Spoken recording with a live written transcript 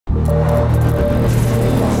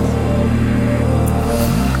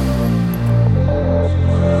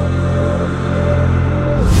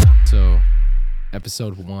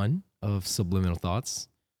episode 1 of Subliminal Thoughts.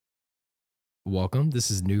 Welcome.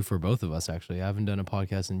 This is new for both of us, actually. I haven't done a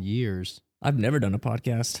podcast in years. I've never done a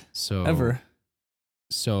podcast. So Ever.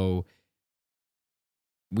 So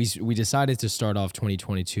we decided to start off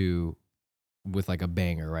 2022 with like a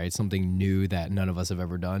banger, right? Something new that none of us have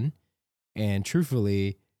ever done. And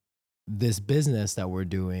truthfully, this business that we're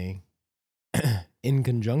doing in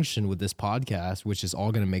conjunction with this podcast, which is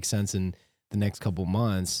all going to make sense in the next couple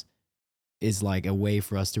months, is like a way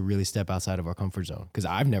for us to really step outside of our comfort zone. Because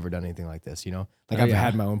I've never done anything like this, you know? Like I've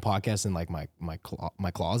had my own podcast in like my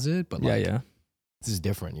closet, but like this is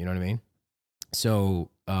different, you know what I mean? So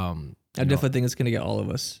I definitely think it's gonna get all of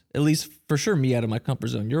us, at least for sure, me out of my comfort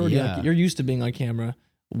zone. You're already you're used to being on camera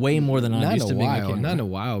way more than I'm used to being on camera. Not in a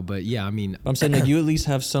while, but yeah, I mean, I'm saying like you at least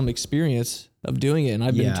have some experience of doing it, and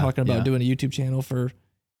I've been talking about doing a YouTube channel for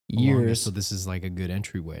years. So this is like a good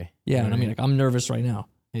entryway. Yeah, you know and I mean, like I'm nervous right now,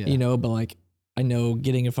 you know, but like I know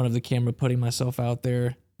getting in front of the camera, putting myself out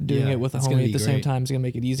there, doing it with a homie at the same time is gonna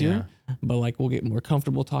make it easier. Yeah. But like we'll get more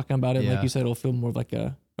comfortable talking about it. Like you said, it'll feel more of like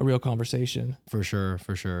a real conversation. For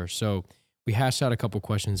sure. So we hashed out a couple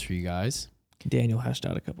questions for you guys. Daniel hashed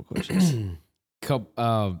out a couple questions.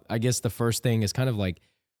 I guess the first thing is kind of like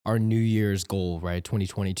our New Year's goal, right?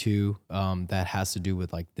 2022. That has to do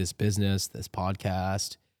with like this business, this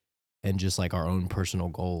podcast, and just like our own personal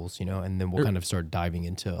goals, you know, and then we'll kind of start diving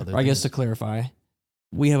into other things. I guess to clarify,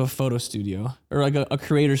 we have a photo studio or like a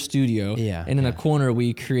creator studio. Yeah. And in a corner,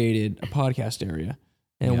 we created a podcast area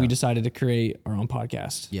and we decided to create our own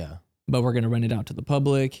podcast. Yeah. But we're going to rent it out to the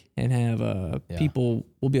public and have people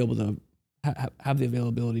will be able to have the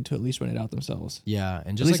availability to at least rent it out themselves. Yeah.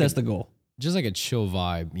 And just at least that's the goal. Just like a chill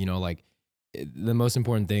vibe, you know, like the most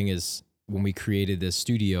important thing is when we created this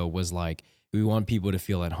studio was like, we want people to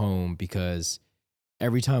feel at home because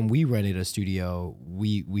every time we rented a studio,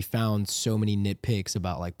 we found so many nitpicks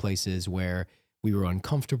about like places where we were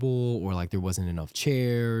uncomfortable or like there wasn't enough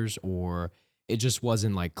chairs or it just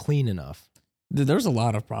wasn't like clean enough. There's a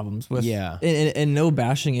lot of problems with and no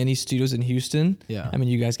bashing any studios in Houston. Yeah. I mean,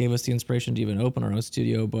 you guys gave us the inspiration to even open our own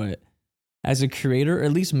studio, but as a creator, or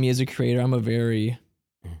at least me as a creator, I'm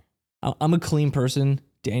a clean person.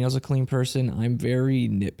 Daniel's a clean person. I'm very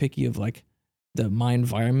nitpicky of like my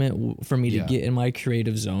environment for me to get in my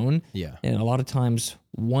creative zone. Yeah. And a lot of times,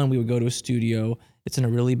 we would go to a studio, it's in a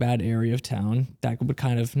really bad area of town. That would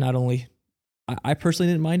kind of not only, I personally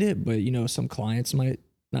didn't mind it, but you know, some clients might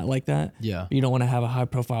not like that. Yeah. You don't want to have a high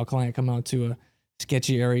profile client come out to a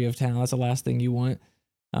sketchy area of town. That's the last thing you want.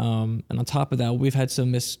 And on top of that, we've had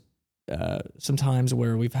some times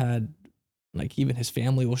where we've had like even his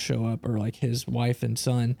family will show up or like his wife and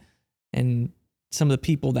son, and some of the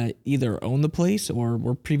people that either own the place or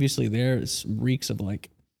were previously there, it reeks of like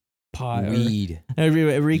pot, weed.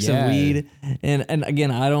 It reeks of weed. And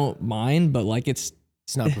again, I don't mind, but like it's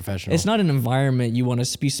not professional. It's not an environment you want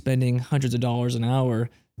to be spending hundreds of dollars an hour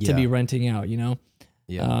to be renting out, you know?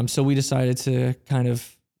 Yeah. So we decided to kind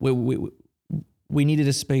of, we needed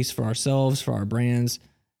a space for ourselves, for our brands.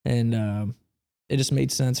 And it just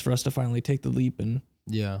made sense for us to finally take the leap and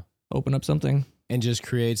open up something. And just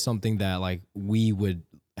create something that like we would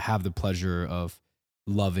have the pleasure of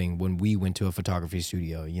loving when we went to a photography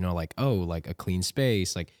studio, you know, like, oh, like a clean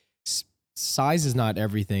space, like size is not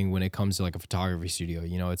everything when it comes to like a photography studio.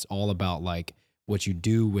 You know, it's all about like what you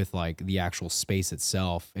do with like the actual space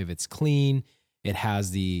itself. If it's clean, it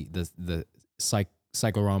has the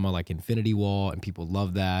cyclorama like infinity wall and people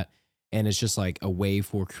love that. And it's just like a way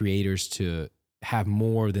for creators to have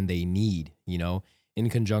more than they need, you know, in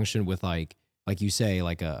conjunction with like you say,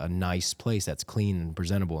 like a nice place that's clean and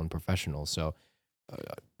presentable and professional. So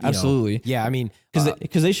absolutely. Yeah. I mean,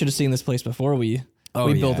 because they should have seen this place before we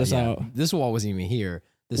built this out. This wall wasn't even here.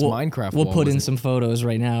 Minecraft We'll wall put in some photos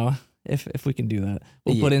right now if we can do that.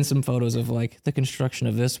 We'll put in some photos of like the construction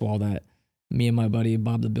of this wall that me and my buddy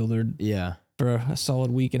Bob the Builder for a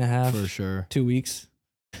solid week and a half. For sure. 2 weeks.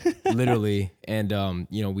 Literally. And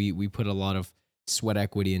you know, we put a lot of sweat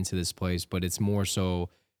equity into this place, but it's more so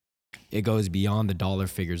it goes beyond the dollar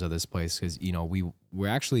figures of this place because, you know, we're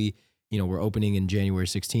actually, you know, we're opening in January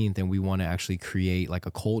 16th and we want to actually create like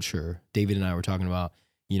a culture. David and I were talking about,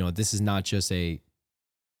 you know, this is not just a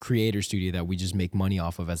creator studio that we just make money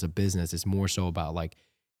off of as a business. It's more so about like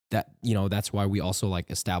that, you know, that's why we also like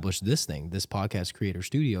established this podcast creator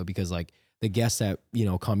studio, because like the guests that, you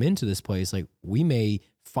know, come into this place, like we may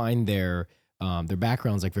find their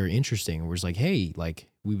backgrounds like very interesting. We're just like, hey, like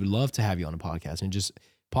we would love to have you on a podcast. And just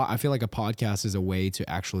I feel like a podcast is a way to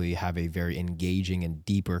actually have a very engaging and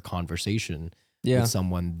deeper conversation with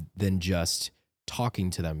someone than just talking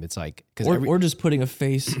to them. It's like, or just putting a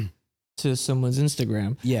face to someone's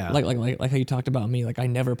Instagram. Yeah. Like how you talked about me. Like I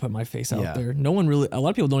never put my face out Yeah. there. No one really. A lot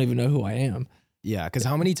of people don't even know who I am. Yeah, because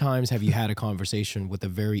how many times have you had a conversation with a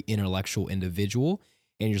very intellectual individual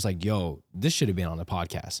and you're just like, yo, this should have been on a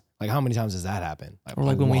podcast? Like, how many times does that happen? Or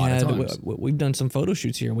like a when we lot of had times. we've done some photo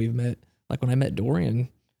shoots here, and we've met. Like when I met Dorian,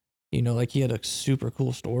 you know, like he had a super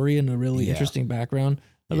cool story and a really Yeah. interesting background.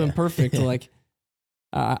 That'd been Yeah. perfect. To like,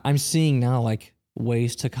 I'm seeing now like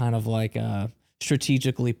ways to kind of like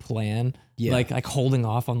strategically plan, Yeah. like holding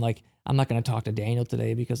off on like I'm not going to talk to Daniel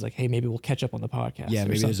today because like, hey, maybe we'll catch up on the podcast. Yeah, or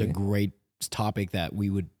maybe there's a something. great topic that we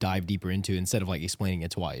would dive deeper into instead of like explaining it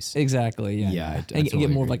twice. Exactly. Yeah. Yeah, I and totally get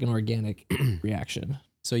more of agree. like an organic reaction.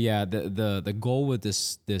 So yeah, the goal with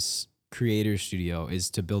this creator studio is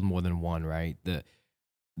to build more than one, right?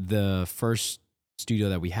 The first studio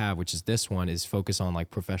that we have, which is this one, is focused on like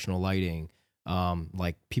professional lighting.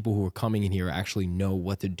 Like people who are coming in here actually know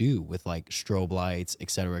what to do with like strobe lights, et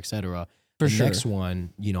cetera, et cetera. For The sure. next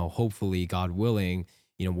one, you know, hopefully, God willing,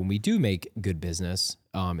 you know, when we do make good business,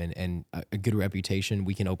 and a good reputation,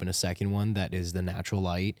 we can open a second one that is the natural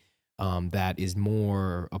light, that is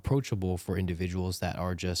more approachable for individuals that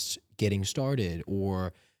are just getting started,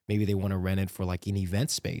 or maybe they want to rent it for like an event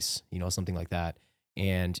space, you know, something like that.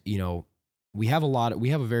 And, you know, we have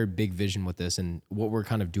a very big vision with this, and what we're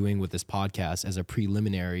kind of doing with this podcast as a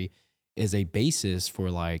preliminary is a basis for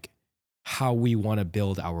like how we want to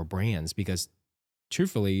build our brands, because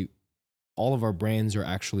truthfully, all of our brands are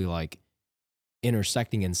actually like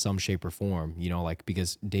intersecting in some shape or form, you know, like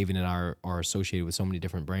because David and I are associated with so many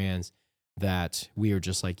different brands that we are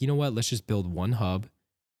just like, you know what, let's just build one hub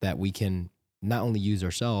that we can not only use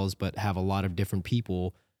ourselves, but have a lot of different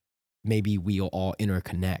people. Maybe we'll all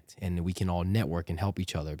interconnect and we can all network and help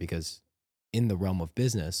each other, because in the realm of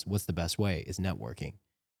business, what's the best way is networking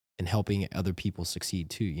and helping other people succeed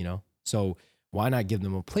too, you know? So why not give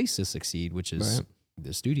them a place to succeed, which is Right.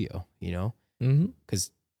 the studio, you know? Mm-hmm. Because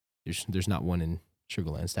there's not one in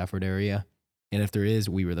Sugarland, Stafford area. And if there is,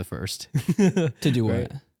 we were the first To do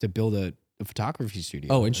right? what? To build a photography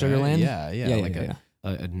studio. Oh, in Sugarland? Yeah, like yeah.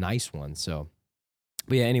 a nice one. So,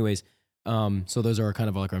 but yeah, anyways, so those are kind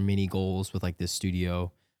of like our mini goals with like this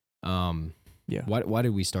studio. Yeah. Why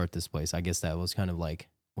did we start this place? I guess that was kind of like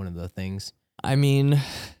one of the things. I mean,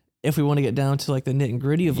 if we want to get down to like the nit and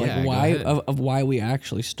gritty of Yeah, like go why ahead. of why we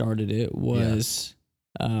actually started it was,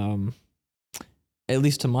 at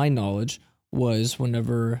least to my knowledge, was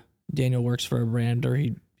whenever Daniel works for a brand, or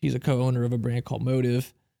he's a co-owner of a brand called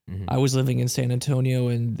Motive. Mhm. I was living in San Antonio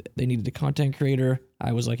and they needed a content creator.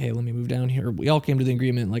 I was like, hey, let me move down here. We all came to the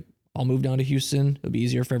agreement, like, I'll move down to Houston. It'll be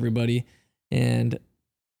easier for everybody. And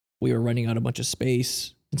we were running out a bunch of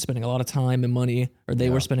space and spending a lot of time and money, or they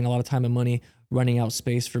Yeah. were spending a lot of time and money running out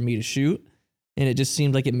space for me to shoot. And it just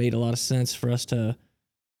seemed like it made a lot of sense for us to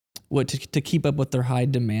keep up with their high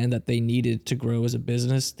demand that they needed to grow as a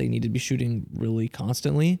business. They needed to be shooting really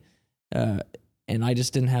constantly. And I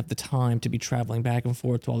just didn't have the time to be traveling back and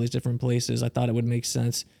forth to all these different places. I thought it would make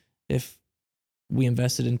sense if we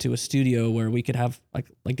invested into a studio where we could have, like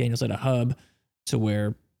Daniel said, a hub to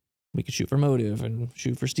where we could shoot for Motive and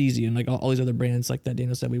shoot for Steezy and like all these other brands like that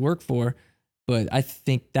Daniel said we work for. But I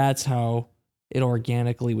think that's how it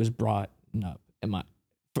organically was brought up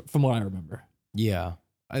from what I remember. Yeah,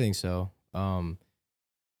 I think so.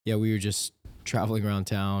 Yeah, we were just traveling around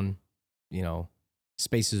town, you know,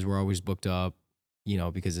 spaces were always booked up, you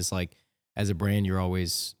know, because it's like, as a brand,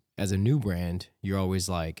 as a new brand, you're always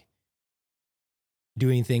like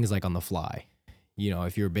doing things like on the fly. You know,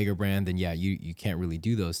 if you're a bigger brand, then yeah, you can't really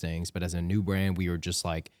do those things. But as a new brand, we were just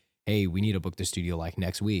like, hey, we need to book the studio like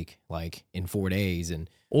next week, like in 4 days. And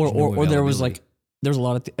Or there's no there was availability. like, there was a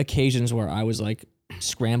lot of occasions where I was like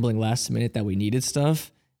scrambling last minute that we needed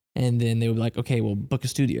stuff. And then they would be like, okay, we'll book a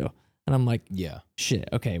studio. And I'm like, yeah, shit,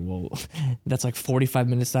 okay, well, that's like 45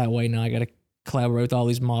 minutes that way. Now I got to collaborate with all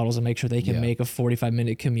these models and make sure they can Yeah. make a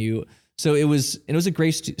 45-minute a So it was a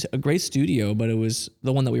great studio, but it was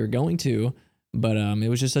the one that we were going to. But it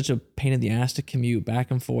was just such a pain in the ass to commute back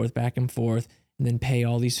and forth, and then pay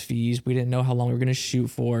all these fees. We didn't know how long we were going to shoot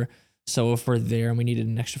for. So if we're there and we needed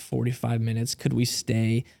an extra 45 minutes, could we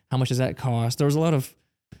stay? How much does that cost? There was a lot of,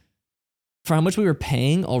 for how much we were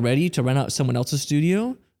paying already to rent out someone else's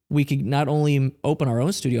studio, we could not only open our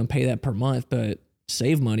own studio and pay that per month, but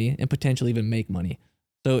save money and potentially even make money.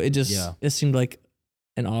 So it just, Yeah. it seemed like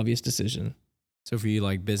an obvious decision. So for you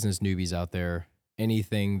like business newbies out there,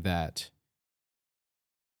 anything that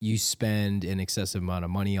you spend an excessive amount of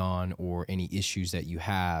money on or any issues that you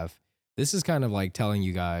have, this is kind of like telling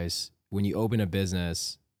you guys, when you open a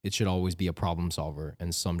business, it should always be a problem solver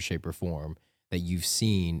in some shape or form that you've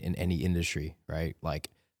seen in any industry, right? Like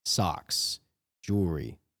socks,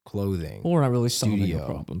 jewelry, clothing. Well, we're not really solving a Studio.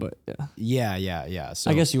 problem, but yeah. Yeah.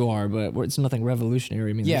 So I guess you are, but it's nothing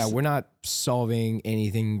revolutionary. I mean, yeah, this- we're not solving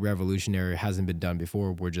anything revolutionary. It hasn't been done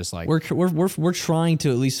before. We're just like, we're trying to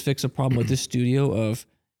at least fix a problem with this studio of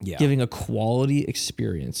yeah, giving a quality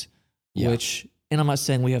experience, Yeah. which, and I'm not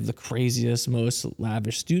saying we have the craziest, most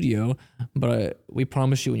lavish studio, but we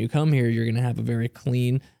promise you when you come here, you're going to have a very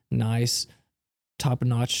clean, nice,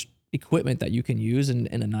 top-notch equipment that you can use in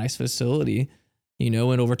a nice facility, and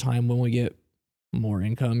over time when we get more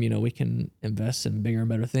income, we can invest in bigger and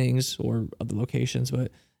better things or other locations.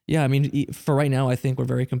 But yeah, I mean, for right now, I think we're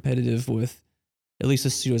very competitive with at least the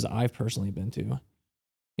studios I've personally been to,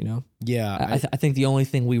 yeah. I think the only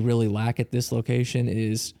thing we really lack at this location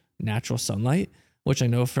is natural sunlight, which I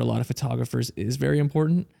know for a lot of photographers is very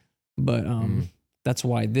important. But that's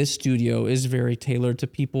why this studio is very tailored to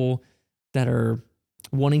people that are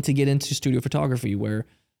wanting to get into studio photography, where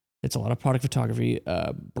it's a lot of product photography,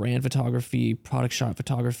 brand photography, product shot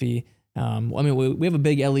photography. I mean, we have a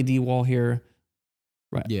big LED wall here,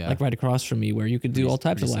 right? Yeah. Like right across from me, where you could do all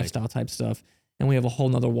types of pretty sick. lifestyle type stuff. And we have a whole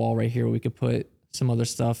nother wall right here where we could put some other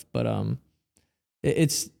stuff. But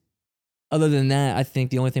it's other than that, I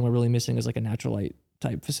think the only thing we're really missing is like a natural light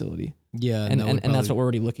type facility. Yeah, And that would and that's probably- what we're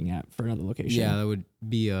already looking at for another location. Yeah, that would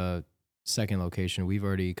be a second location. We've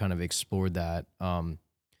already kind of explored that.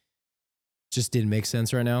 Just didn't make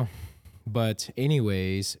sense right now. But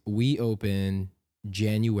anyways, we open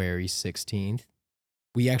January 16th.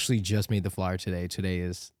 We actually just made the flyer today. Today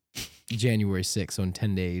is January 6th, so in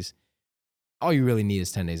 10 days. All you really need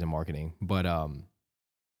is 10 days of marketing. But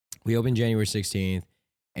we open January 16th,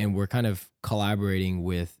 and we're kind of collaborating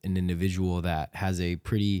with an individual that has a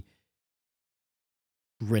pretty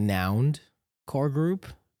renowned car group,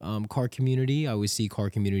 car community. I always see car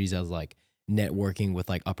communities as like networking with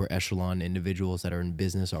like upper echelon individuals that are in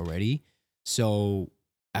business already. So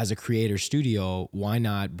as a creator studio, why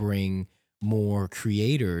not bring more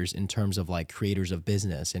creators in terms of like creators of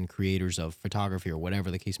business and creators of photography or whatever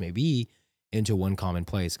the case may be into one common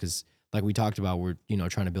place? Because like we talked about, we're,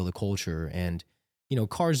 trying to build a culture, and,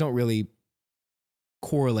 cars don't really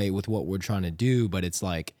correlate with what we're trying to do, but it's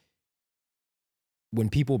like, when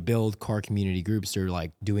people build car community groups, they're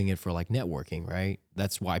like doing it for like networking, right?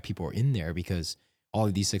 That's why people are in there, because all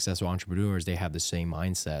of these successful entrepreneurs, they have the same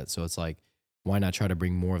mindset. So it's like, why not try to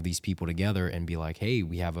bring more of these people together and be like, hey,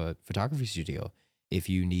 we have a photography studio. If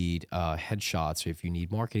you need headshots, or if you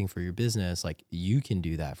need marketing for your business, like you can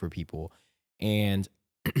do that for people. And,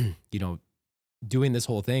 doing this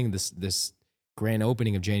whole thing, this grand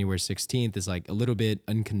opening of January 16th is like a little bit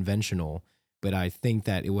unconventional, but I think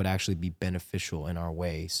that it would actually be beneficial in our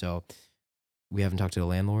way. So we haven't talked to the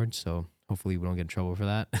landlord, so hopefully we don't get in trouble for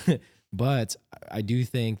that. But I do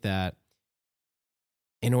think that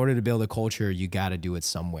in order to build a culture, you got to do it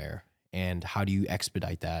somewhere. And how do you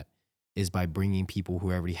expedite that is by bringing people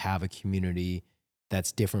who already have a community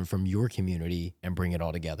that's different from your community and bring it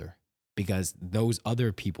all together, because those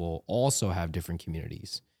other people also have different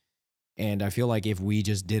communities. And I feel like if we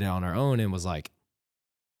just did it on our own and was like,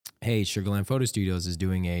 hey, Sugarland Photo Studios is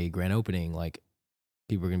doing a grand opening, like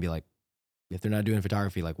people are going to be like, if they're not doing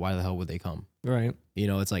photography, like why the hell would they come? Right.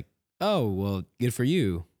 It's like, oh, well, good for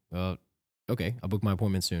you. Well, okay, I'll book my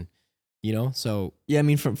appointment soon. So Yeah, I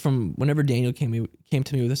mean, from whenever Daniel came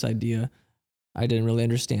to me with this idea, I didn't really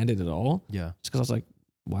understand it at all. yeah, Just because I was like,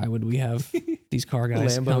 why would we have these car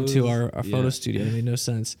guys come to Lambos. our photo Yeah. studio? It made no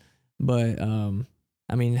sense. But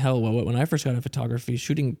I mean, hell, when I first got into photography,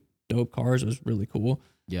 shooting dope cars was really cool.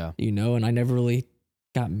 yeah, And I never really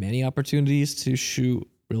got many opportunities to shoot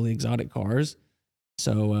really exotic cars.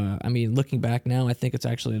 So, I mean, looking back now, I think it's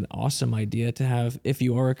actually an awesome idea to have, if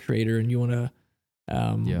you are a creator and you want to,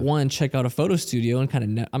 one, check out a photo studio and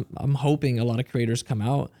kind of, I'm hoping a lot of creators come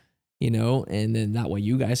out, and then that way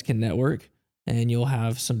you guys can network and you'll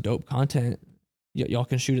have some dope content. Y'all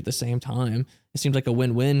can shoot at the same time. It seems like a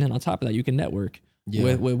win-win. And on top of that, you can network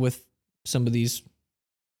yeah. with some of these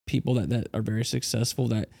people that are very successful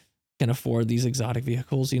that can afford these exotic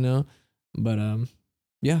vehicles, But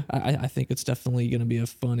yeah, I think it's definitely going to be a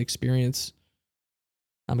fun experience.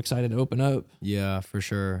 I'm excited to open up. Yeah, for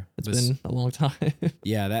sure. It's But been a long time.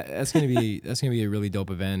 yeah, that's gonna be a really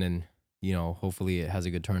dope event, and hopefully it has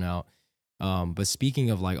a good turnout. But speaking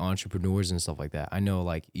of like entrepreneurs and stuff like that, I know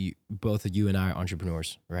like both of you and I are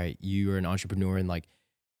entrepreneurs, right? You are an entrepreneur, and like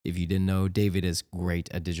if you didn't know, David is great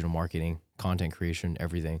at digital marketing, content creation,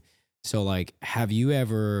 everything. So like, have you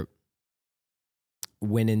ever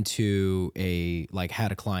went into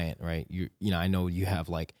had a client, right? I know you have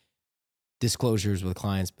like disclosures with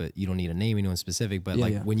clients, but you don't need to name anyone specific. But Yeah,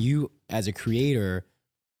 like yeah. when you, as a creator,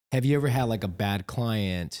 have you ever had like a bad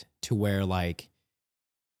client to where like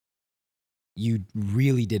you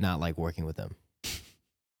really did not like working with them?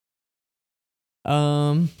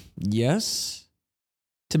 Yes.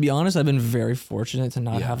 To be honest, I've been very fortunate to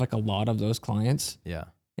not Yeah. have like a lot of those clients. Yeah.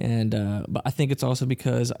 And but I think it's also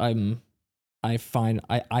because I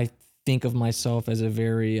think of myself as a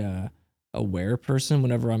very aware person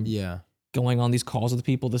whenever I'm Yeah. going on these calls with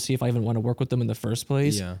people to see if I even want to work with them in the first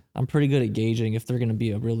place. Yeah. I'm pretty good at gauging if they're going to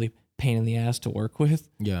be a really pain in the ass to work with,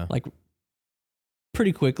 Yeah. like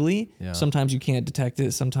pretty quickly. Yeah. Sometimes you can't detect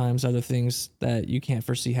it. Sometimes other things that you can't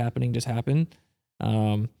foresee happening just happen.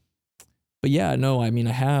 But yeah, no, I mean,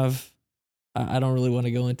 I don't really want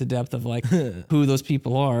to go into depth of like who those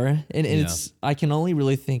people are. And it's, I can only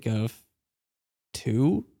really think of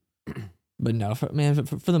two, but no, for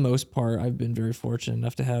the most part, I've been very fortunate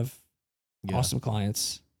enough to have awesome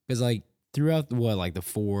clients. Because like throughout like the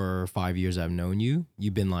 4 or 5 years I've known you,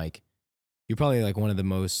 you've been like, you're probably like one of the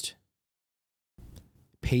most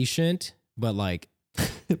patient, but like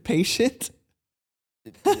patient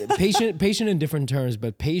in different terms,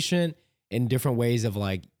 but patient in different ways of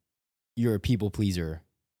like, you're a people pleaser.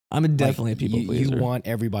 I'm definitely like, a people pleaser. You want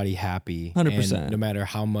everybody happy. 100%. And no matter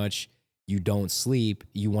how much you don't sleep,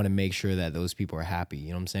 you want to make sure that those people are happy. You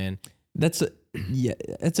know what I'm saying?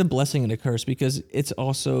 It's a blessing and a curse because it's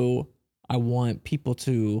also, I want to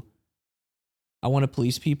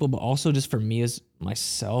please people, but also just for me as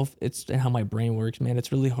myself, it's how my brain works, man.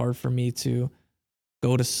 It's really hard for me to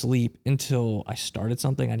go to sleep until I started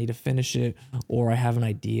something. I need to finish it or I have an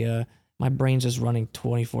idea. My brain's just running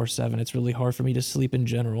 24/7. It's really hard for me to sleep in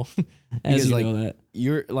general. As you know that.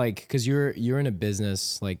 You're like, cause you're in a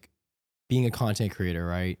business, like being a content creator,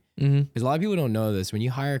 right? Mm-hmm. Because a lot of people don't know this. When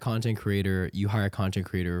you hire a content creator, you hire a content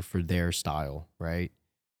creator for their style, right?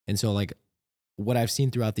 And so like what I've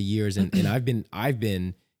seen throughout the years, and I've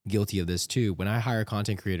been guilty of this too. When I hire a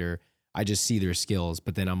content creator, I just see their skills,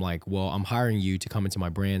 but then I'm like, well, I'm hiring you to come into my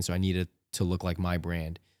brand, so I need it to look like my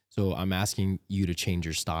brand. So I'm asking you to change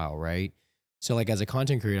your style, right? So like as a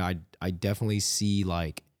content creator, I definitely see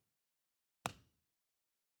like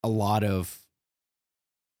a lot of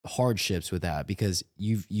hardships with that because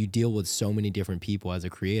you deal with so many different people as a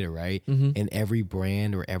creator, right? Mm-hmm. And every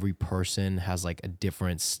brand or every person has like a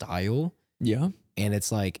different style. Yeah. And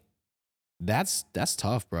it's like that's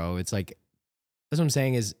tough, bro. It's like that's what I'm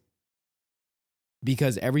saying is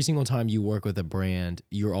because every single time you work with a brand,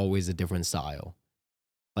 you're always a different style.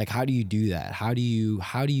 Like how do you do that? How do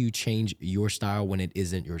you change your style when it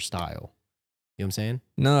isn't your style? You know what I'm saying?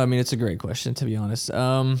 No, I mean, it's a great question, to be honest.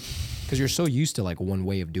 Because you're so used to like one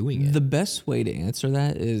way of doing it. The best way to answer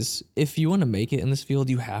that is if you want to make it in this field,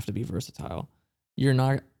 you have to be versatile. You're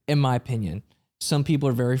not, in my opinion, some people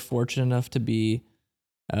are very fortunate enough to be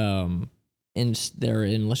they're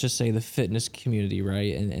in, let's just say, the fitness community,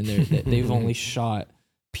 right? And they've only shot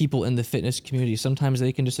people in the fitness community. Sometimes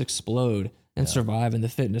they can just explode and survive in the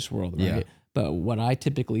fitness world, right? Yeah. But what I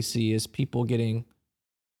typically see is people getting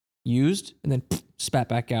used and then spat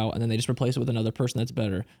back out, and then they just replace it with another person that's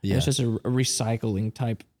better. Yeah. And it's just a recycling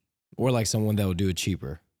type. Or like someone that will do it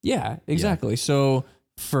cheaper. Yeah, exactly. So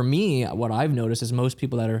for me, what I've noticed is most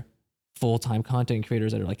people that are full-time content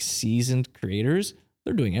creators that are like seasoned creators,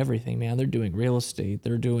 they're doing everything, man. They're doing real estate.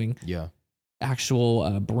 They're doing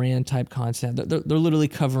actual brand type content. They're literally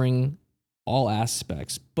covering all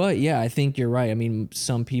aspects. But yeah, I think you're right. I mean,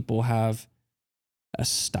 some people have a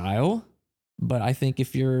style, but I think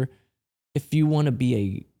if you want to be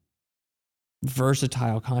a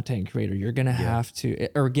versatile content creator, you're going to have to,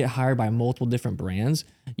 or get hired by multiple different brands.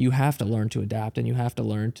 You have to learn to adapt, and you have to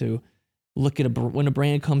learn to look at when a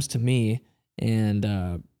brand comes to me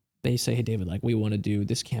and they say, hey, David, like we want to do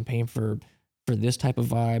this campaign for this type of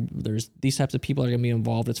vibe. There's these types of people are going to be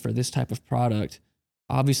involved. It's for this type of product.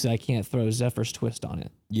 Obviously I can't throw Zephyr's twist on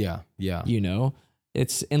it. Yeah. Yeah. You know,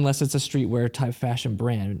 it's unless it's a streetwear type fashion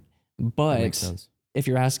brand. But that makes sense. If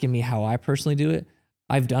you're asking me how I personally do it,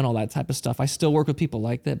 I've done all that type of stuff. I still work with people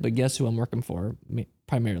like that, but guess who I'm working for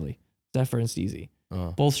primarily? Zephyr and Steezy.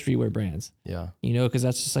 Both streetwear brands. Yeah. You know, because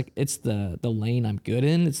that's just like, it's the lane I'm good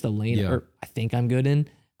in. It's the lane or I think I'm good in.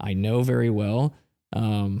 I know very well.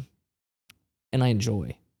 And I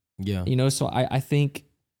enjoy. Yeah. You know, so I think,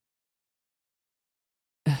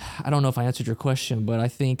 I don't know if I answered your question, but I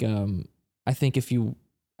think if you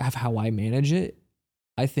have how I manage it,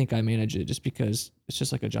 I think I manage it just because it's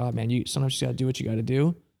just like a job, man. You sometimes you gotta do what you gotta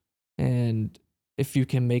do. And if you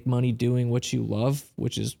can make money doing what you love,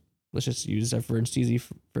 which is, let's just use Zephyr and Steezy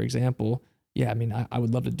for example. Yeah, I mean, I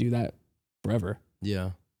would love to do that forever.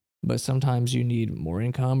 Yeah. But sometimes you need more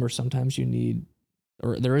income, or sometimes you need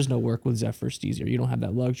or there is no work with Zephyr Steezy, or you don't have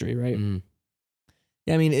that luxury, right? Mm.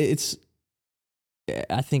 Yeah, I mean,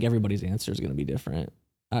 I think everybody's answer is going to be different.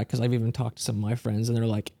 Because I've even talked to some of my friends, and they're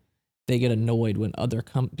like, they get annoyed when other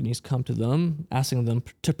companies come to them asking them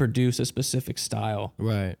to produce a specific style.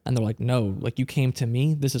 Right. And they're like, no, like you came to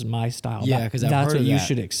me, this is my style. Yeah, 'cause I've that's heard what of you that.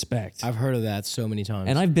 should expect. I've heard of that so many times.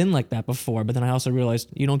 And I've been like that before, but then I also realized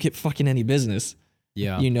you don't get fucking any business,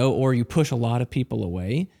 yeah. you know, or you push a lot of people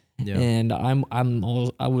away. Yeah. And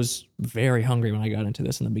I was very hungry when I got into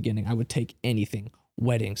this in the beginning. I would take anything,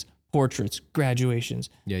 weddings, portraits, graduations.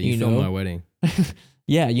 Yeah, you filmed know? my wedding.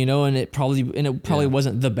 Yeah, you know, and it probably Yeah.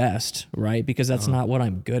 wasn't the best, right? Because that's not what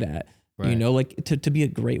I'm good at. You Right. know, like to be a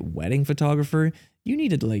great wedding photographer, you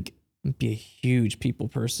need to like be a huge people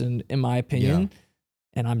person, in my opinion.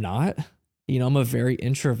 And I'm not. You know, I'm a very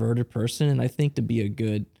introverted person, and I think to be a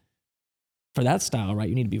good for that style, right?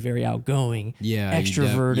 You need to be very outgoing, Yeah. you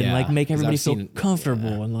extrovert, and like make 'Cause everybody I've feel seen- comfortable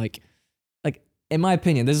yeah. and like in my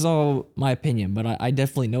opinion, this is all my opinion, but I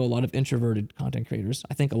definitely know a lot of introverted content creators.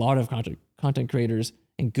 I think a lot of content creators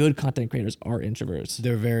and good content creators are introverts.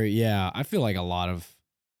 They're very, yeah. I feel like a lot of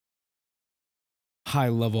high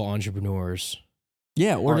level entrepreneurs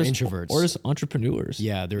Yeah, or are just introverts. or just entrepreneurs.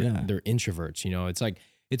 Yeah, they're introverts. You know, it's like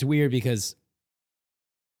it's weird because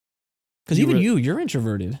Because you even were- you're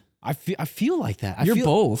introverted. I feel like that. I You're feel,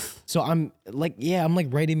 both. So I'm like, yeah, I'm like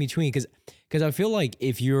right in between because I feel like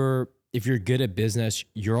if you're good at business,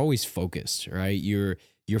 you're always focused, right? You're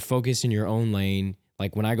focused in your own lane.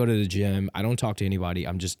 Like when I go to the gym, I don't talk to anybody.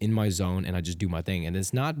 I'm just in my zone and I just do my thing. And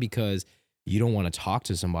it's not because you don't want to talk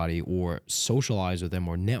to somebody or socialize with them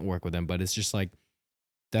or network with them, but it's just like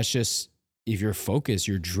that's just if you're focused,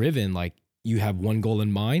 you're driven, like you have one goal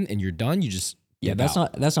in mind and you're done, you just Yeah, dip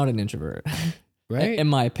out, that's not an introvert, right. in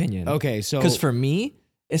my opinion. Okay, so Because for me,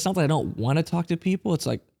 it's not that I don't want to talk to people. It's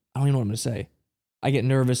like I don't even know what I'm gonna say. I get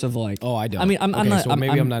nervous of like, oh, I don't. I mean, I'm okay, not. So I'm,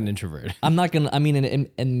 maybe I'm, I'm not an introvert. I'm not gonna. I mean,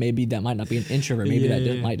 and maybe that might not be an introvert. Maybe Yeah, that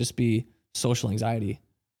yeah. might just be social anxiety.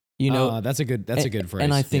 You know, That's a good phrase.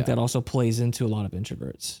 and I think yeah. that also plays into a lot of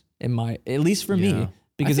introverts. At least for Yeah. me,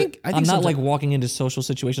 because I think I'm not sometimes- like walking into social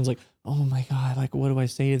situations like, oh my god, like what do I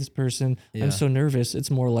say to this person? Yeah. I'm so nervous.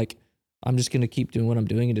 It's more like I'm just gonna keep doing what I'm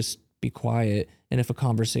doing and just be quiet. And if a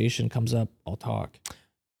conversation comes up, I'll talk.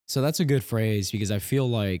 So that's a good phrase because I feel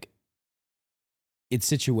like it's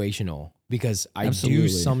situational because I Absolutely. do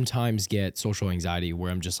sometimes get social anxiety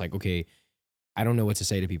where I'm just like, okay, I don't know what to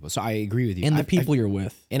say to people. So I agree with you. And the I people you're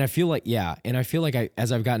with. and I feel like, yeah. And I feel like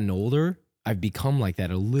as I've gotten older, I've become like that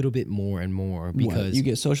a little bit more and more What, because you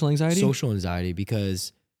get social anxiety. social anxiety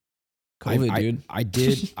because COVID, dude.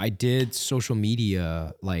 I did social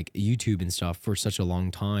media like YouTube and stuff for such a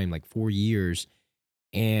long time, like 4 years.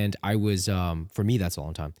 And I was, for me, that's a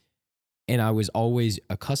long time. And I was always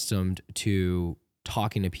accustomed to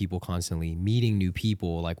talking to people constantly, meeting new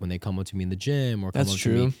people, like when they come up to me in the gym or come That's up to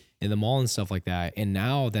true. me in the mall and stuff like that. And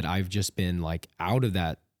now that I've just been like out of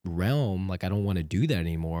that realm, like I don't want to do that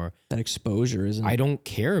anymore. That exposure isn't. I don't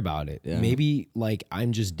care about it. Yeah. Maybe like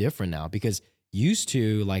I'm just different now because used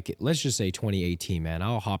to like, let's just say 2018, man,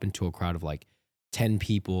 I'll hop into a crowd of like 10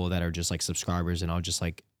 people that are just like subscribers and I'll just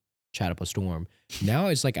like chat up a storm. Now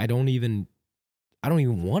it's like, I don't even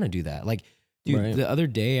want to do that. Like, dude, Right. the other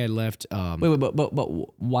day I left, Wait,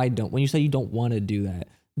 but why don't? When you say you don't want to do that,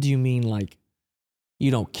 do you mean like you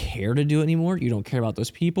don't care to do it anymore? You don't care about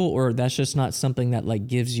those people, or that's just not something that like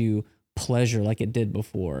gives you pleasure like it did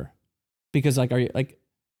before? Because like, are you like,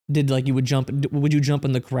 did like you would you jump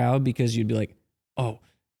in the crowd because you'd be like, oh,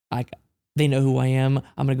 they know who I am.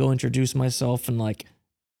 I'm gonna go introduce myself and like,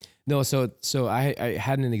 no, so I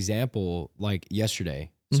had an example like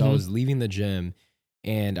yesterday. So I Mhm. was leaving the gym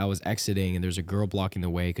and I was exiting and there's a girl blocking the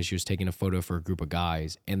way because she was taking a photo for a group of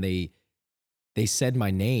guys and they said my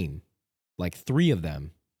name, like 3 of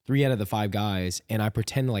them, 3 out of the 5 guys, and I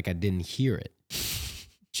pretended like I didn't hear it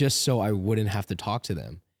just so I wouldn't have to talk to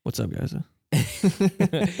them. what's up, guys?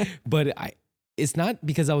 But it's not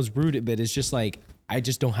because I was rude, but it's just like I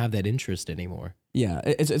just don't have that interest anymore. Yeah,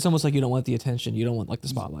 it's almost like you don't want the attention. You don't want like the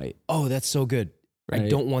spotlight. Oh, that's so good. I Right.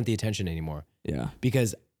 don't want the attention anymore Yeah.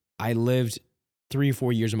 because I lived 3 or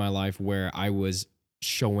 4 years of my life where I was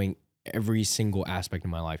showing every single aspect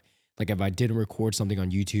of my life. Like if I didn't record something on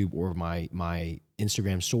YouTube or my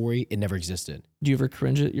Instagram story, it never existed. Do you ever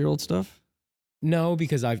cringe at your old stuff? No,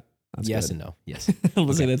 because I've That's yes good. and no. Yes. Okay,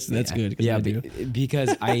 Okay. that's Yeah. good. 'Cause Yeah, I do.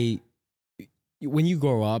 because when you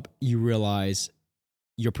grow up, you realize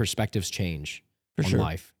your perspectives change For on sure.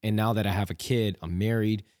 life. And now that I have a kid, I'm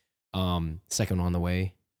married, second on the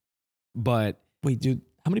way, but Wait, dude,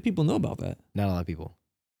 how many people know about that? not a lot of people.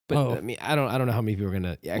 But Oh. I mean, I don't know how many people are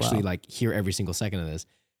gonna actually Wow. like hear every single second of this,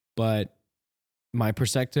 but my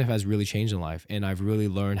perspective has really changed in life, and I've really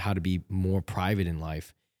learned how to be more private in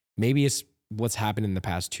life. Maybe it's what's happened in the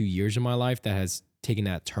past 2 years of my life that has taken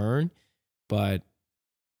that turn, but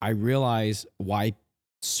I realize why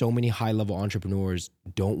so many high level entrepreneurs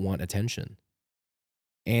don't want attention.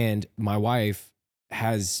 And my wife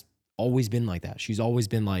has always been like that. She's always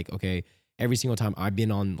been like, okay, every single time I've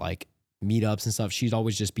been on like meetups and stuff, she'd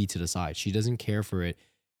always just be to the side. She doesn't care for it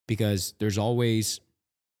because there's always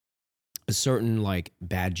a certain like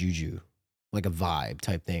bad juju, like a vibe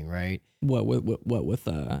type thing, right? What with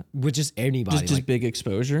With just anybody. just like, big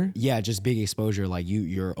exposure yeah, just big exposure. Like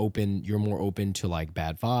you're more open to like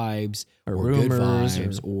bad vibes or or good rumors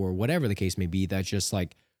vibes or whatever the case may be that just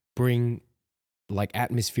like bring like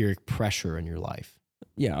atmospheric pressure in your life.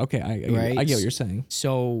 yeah, okay, Right? I get what you're saying.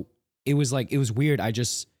 So it was weird. I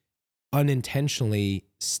just unintentionally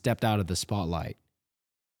stepped out of the spotlight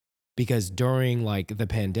because during like the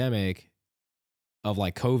pandemic of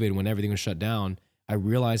like COVID, when everything was shut down, I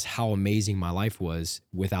realized how amazing my life was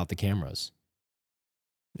without the cameras.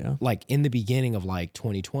 Yeah. Like in the beginning of like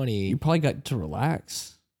 2020, You probably got to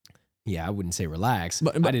relax. yeah, I wouldn't say relax.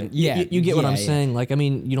 But I didn't. you- Yeah, you get what I'm yeah. saying. Like, I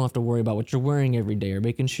mean, you don't have to worry about what you're wearing every day or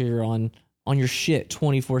making sure you're on your shit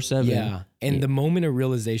 24/7. Yeah. And Yeah. the moment of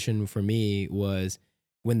realization for me was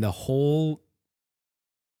when the whole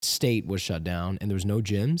state was shut down and there was no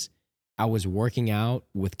gyms. I was working out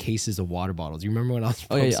with cases of water bottles. You remember when I was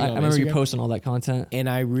Oh yeah, posting I on remember you Instagram? posting all that content. And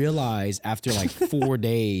I realized after like 4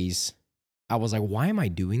 days, I was like, why am I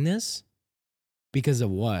doing this? Because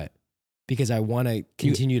of what? Because I want to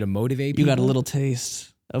continue to motivate You people. got a little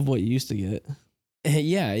taste of what you used to get.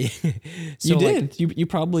 Yeah. So You like, did. You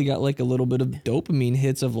probably got like a little bit of dopamine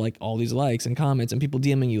hits of like all these likes and comments and people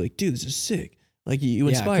DMing you like, dude, this is sick. Like you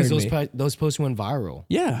inspired those me. those posts went viral.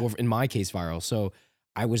 Yeah. Or in my case, viral. So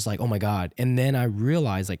I was like, oh my God. And then I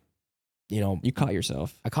realized like, You caught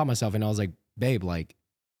yourself. I caught myself and I was like, babe, like,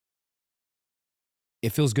 it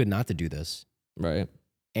feels good not to do this. Right.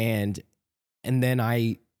 And then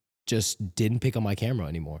I just didn't pick up my camera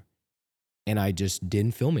anymore. And I just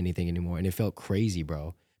didn't film anything anymore. And it felt crazy,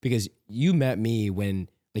 bro. Because you met me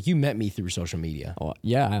through social media. Oh,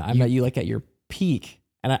 yeah. I met you like at your peak.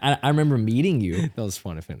 And I remember meeting you. That was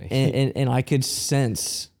fun, if any. and I could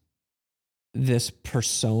sense this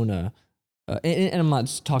persona. And I'm not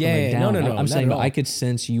just talking Yeah, down. no, I'm not saying, at but all. I could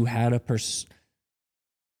sense you had a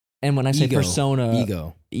And when I say persona,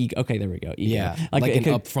 ego. Okay, there we go. Ego. Yeah, like an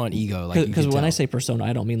could- upfront ego. Like Because when I say persona,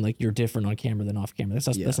 I don't mean like you're different on camera than off camera.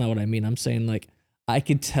 That's not what I mean. I'm saying like I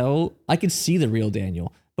could see the real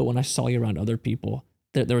Daniel, but when I saw you around other people,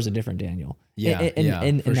 there was a different Daniel.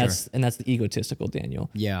 And for that's the egotistical Daniel.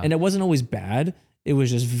 Yeah, And it wasn't always bad. It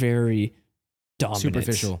was just very dominant,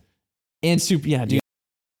 superficial. and super. Yeah, dude.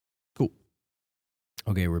 Cool.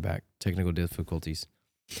 Okay, we're back. Technical difficulties.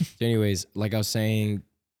 So anyways, like I was saying,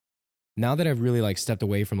 now that I've really like stepped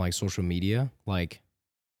away from like social media, like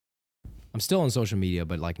I'm still on social media,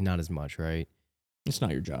 but like not as much, right? It's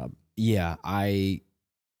not your job. Yeah, I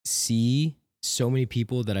see so many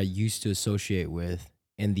people that I used to associate with,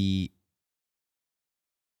 and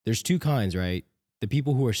there's two kinds, right? The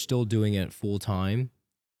people who are still doing it full time,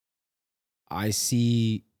 I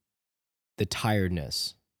see the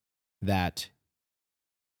tiredness that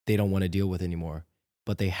they don't want to deal with anymore,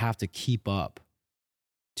 but they have to keep up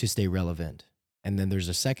to stay relevant. And then there's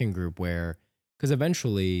a second group where, because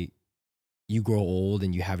eventually you grow old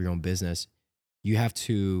and you have your own business, you have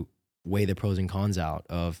to weigh the pros and cons out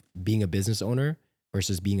of being a business owner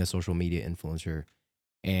versus being a social media influencer.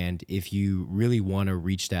 And if you really want to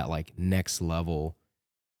reach that like next level,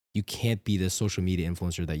 you can't be the social media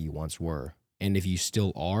influencer that you once were. And if you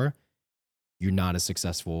still are, you're not as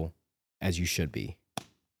successful as you should be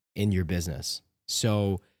in your business.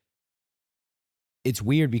 So it's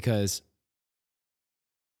weird because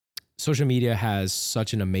social media has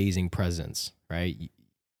such an amazing presence, right?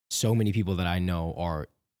 So many people that I know are,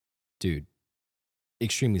 dude,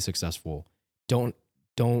 extremely successful. Don't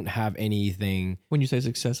have anything. When you say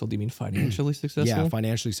successful, do you mean financially successful? Yeah,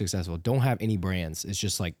 financially successful. Don't have any brands. It's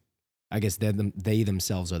just like, I guess they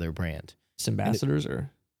themselves are their brand. It's ambassadors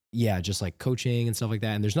or Yeah, just like coaching and stuff like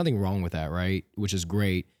that. And there's nothing wrong with that, right? Which is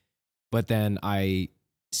great. But then I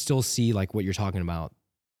still see like what you're talking about.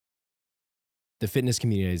 The fitness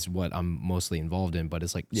community is what I'm mostly involved in, but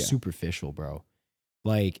it's like superficial, bro.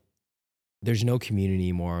 Like there's no community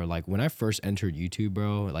anymore. Like when I first entered YouTube,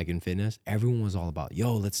 bro, like in fitness, everyone was all about,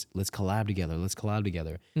 yo, let's collab together. Let's collab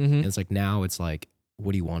together. Mm-hmm. And it's like now it's like,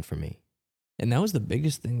 what do you want from me? And that was the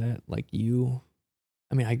biggest thing that like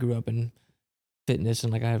I mean, I grew up in fitness,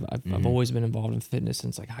 and like I've Mhm. always been involved in fitness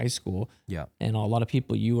since like high school. Yeah. And a lot of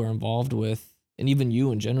people you were involved with, and even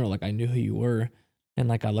you in general, like I knew who you were, and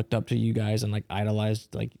like I looked up to you guys and like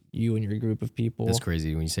idolized like you and your group of people. That's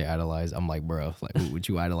crazy when you say idolize. I'm like, bro, like, who would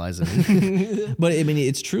you idolizing? But I mean,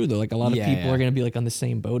 it's true though. Like a lot of Yeah, people yeah. are gonna be like on the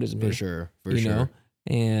same boat as me, For sure. For you sure. know.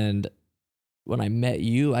 And when I met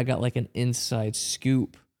you, I got like an inside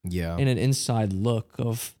scoop Yeah. and an inside look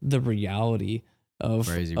of the reality of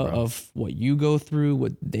Crazy, bro. of what you go through,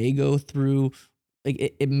 what they go through. Like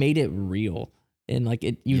it made it real, and like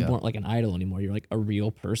you Yeah. weren't like an idol anymore. You're like a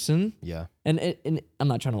real person. Yeah. And I'm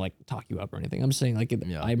not trying to like talk you up or anything. I'm just saying like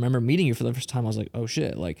Yeah. I remember meeting you for the first time. I was like, oh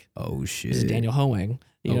shit, like Oh shit. this is Daniel Hoang,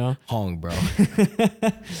 you know. Hong, bro.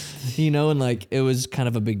 You know, and like it was kind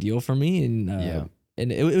of a big deal for me, and Yeah.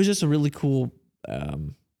 and it was just a really cool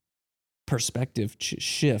perspective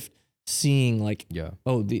shift, seeing like, Yeah.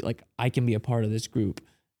 oh, the like I can be a part of this group,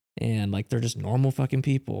 and like they're just normal fucking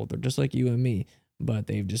people. They're just like you and me, but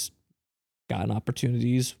they've just gotten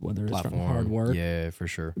opportunities, whether it's from hard work. Yeah, for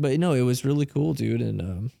sure. But no, it was really cool, dude,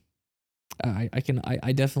 and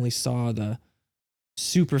I definitely saw the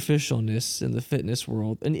superficialness in the fitness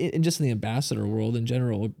world, and just in the ambassador world in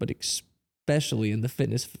general, but especially in the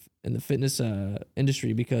fitness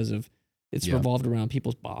industry, because of it's Yeah. revolved around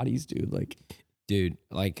people's bodies, dude. Like, Dude,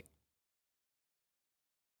 like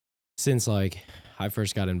since like I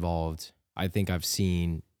first got involved, I think I've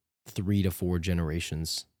seen 3 to 4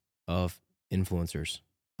 generations of influencers.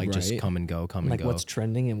 Like just Right. come and go, come and like go. what's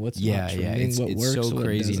trending and what's yeah, not yeah. trending, It's what works, so what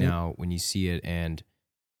crazy doesn't. now when you see it. And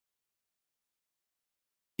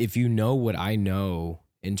if you know what I know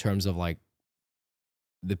in terms of like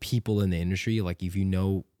the people in the industry, like if you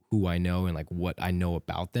know who I know and like what I know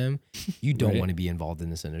about them, you don't Right. want to be involved in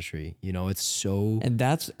this industry. You know, it's so And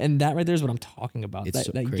that right there is what I'm talking about. It's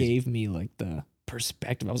so That crazy. gave me like the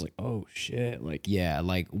perspective. I was like, oh shit, like yeah,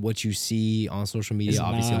 like what you see on social It's media.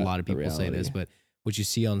 Obviously, a not lot of the people say this, reality. but what you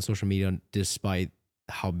see on social media, despite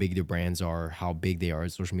how big their brands are, how big they are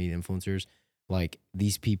as social media influencers, like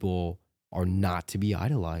these people are not to be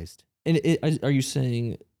idolized. And are you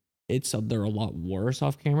saying they're a lot worse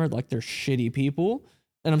off camera? Like they're shitty people?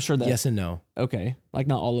 And I'm sure that Yes and no. okay, like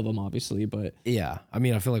not all of them, obviously, but Yeah, I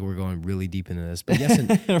mean, I feel like we're going really deep into this, but yes and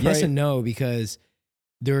yes Right. and no, because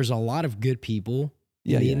there's a lot of good people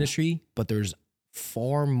in Yeah, the yeah. industry, but there's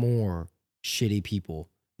far more shitty people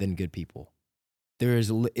than good people.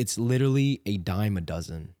 It's literally a dime a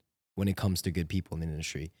dozen when it comes to good people in the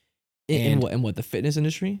industry. in And what the fitness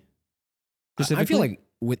industry? I feel Specifically? like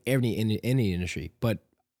with any industry, but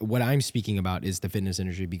what I'm speaking about is the fitness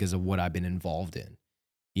industry because of what I've been involved in.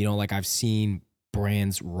 You know, like I've seen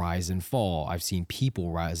brands rise and fall. I've seen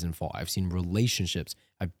people rise and fall. I've seen relationships.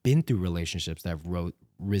 I've been through relationships that have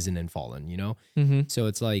risen and fallen, you know? Mm-hmm. So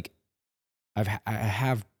it's like I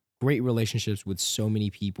have great relationships with so many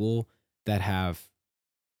people that I've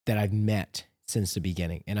met since the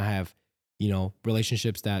beginning. And I have, you know,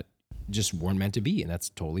 relationships that just weren't meant to be, and that's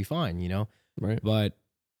totally fine, you know? Right. But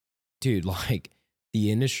dude, like the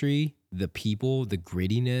industry, the people, the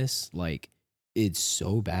grittiness, like it's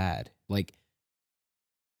so bad. Like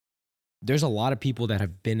there's a lot of people that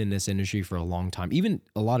have been in this industry for a long time. Even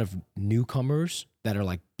a lot of newcomers that are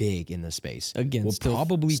like big in the space Again, will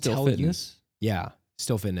probably tell fitness. you, yeah,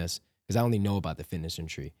 still fitness, because I only know about the fitness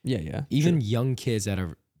industry. Yeah, yeah. Even sure. young kids that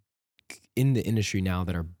are in the industry now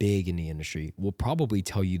that are big in the industry will probably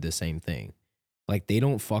tell you the same thing. Like they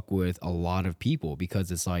don't fuck with a lot of people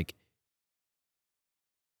because it's like,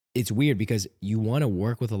 it's weird because you want to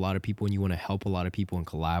work with a lot of people and you want to help a lot of people and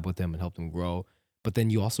collab with them and help them grow. But then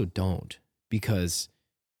you also don't, because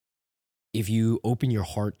if you open your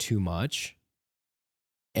heart too much,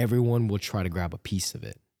 everyone will try to grab a piece of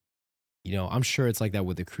it. You know, I'm sure it's like that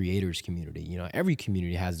with the creators community. You know, every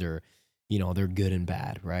community has their, you know, their good and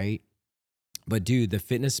bad, right? But dude, the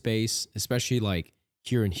fitness space, especially like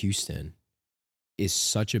here in Houston, is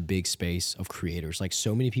such a big space of creators. Like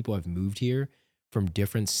so many people have moved here from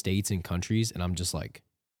different states and countries, and I'm just like,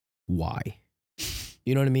 why?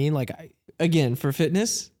 You know what I mean? Like, Again, for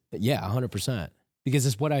fitness, yeah, 100%. Because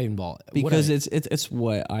it's what I involve. because it's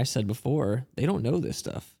what I said before. They don't know this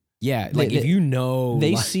stuff. Yeah, like if they- you know,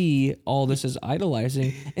 They like, see all this as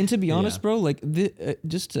idolizing. And to be honest, Yeah. bro, like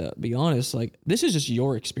just to be honest, like this is just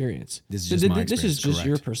your experience. This is just my This is experience, just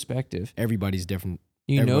your correct. perspective. everybody's different.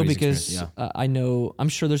 You know, Everybody's because experience, I know, I'm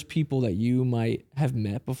sure there's people that you might have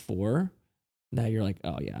met before that you're like,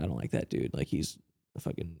 oh yeah, I don't like that dude. Like he's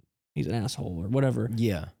an asshole or whatever.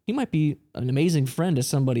 Yeah, He might be an amazing friend to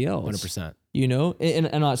somebody else. 100%. You know, and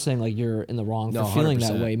I'm not saying like you're in the wrong No, for feeling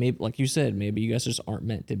that 100%. way. Maybe, like you said, maybe you guys just aren't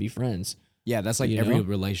meant to be friends. Yeah, that's like You every know?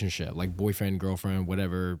 relationship, like boyfriend, girlfriend,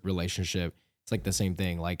 whatever relationship. It's like the same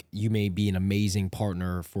thing. Like you may be an amazing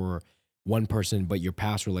partner for one person, but your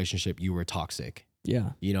past relationship, you were toxic.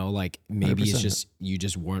 Yeah. You know, like maybe it's 100%. just you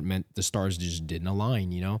just weren't meant. The stars just didn't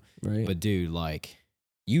align. You know, Right. but dude, like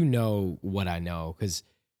you know what I know because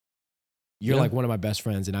you're Yeah. like one of my best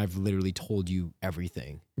friends, and I've literally told you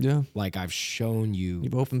everything. Yeah. Like I've shown you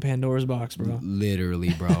You've opened Pandora's box, bro. literally,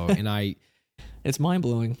 bro, and It's mind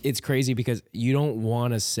blowing. it's crazy because you don't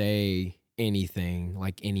want to say anything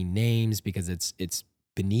like any names because it's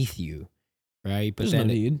beneath you, right? But There's then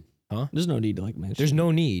no need. huh? There's no need to like mention. There's no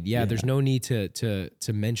need. Yeah, there's Yeah. no need to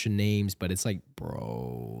mention names, but it's like,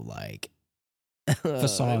 bro, like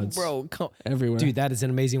Facades. bro, everywhere. dude, that is an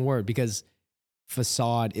amazing word because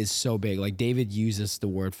facade is so big. Like David uses the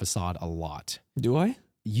word facade a lot. Do I?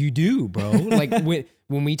 You do, bro. Like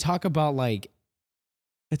when we talk about like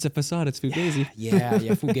It's a facade. It's Fugazi. yeah,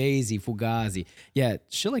 Fugazi. Yeah,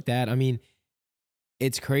 shit like that. I mean,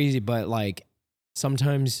 it's crazy, but like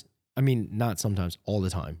sometimes, I mean, not sometimes, all the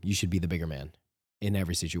time, you should be the bigger man in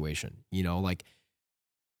every situation. You know, like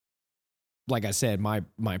I said,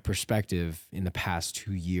 my perspective in the past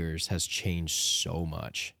 2 years has changed so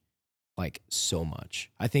much. Like so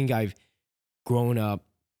much. I think I've grown up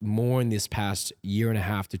more in this past year and a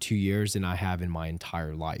half to 2 years than I have in my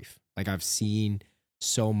entire life. Like I've seen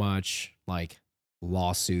so much like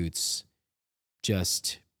lawsuits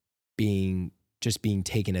just being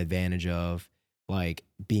taken advantage of, like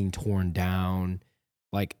being torn down,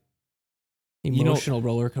 like Emotional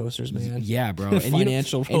roller coasters, man. yeah, bro. And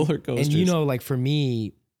Financial roller coasters. And you know, like for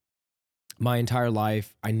me, my entire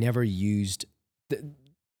life, I never used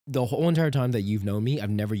the whole entire time that you've known me, I've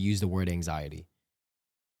never used the word anxiety.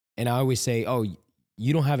 And I always say, "Oh,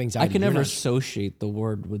 you don't have I anxiety." can You're never not- associate the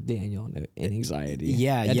word with Daniel and anxiety.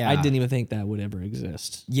 Yeah, And yeah. I didn't even think that would ever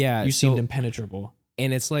exist. Yeah, You so- seemed impenetrable.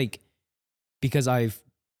 and it's like because I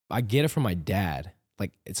get it from my dad.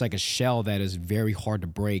 Like it's like a shell that is very hard to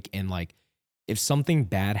break, and like if something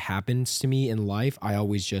bad happens to me in life, I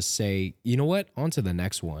always just say, you know what, on to the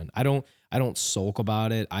next one. I don't sulk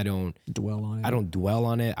about it. I don't Dwell on it. dwell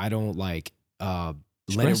on it. I don't like let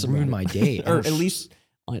Stress it ruin about my it. day. Or at least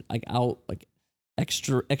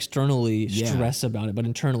externally Yeah. stress about it, but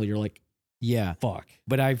internally you're like, yeah. fuck.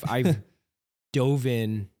 But I've dove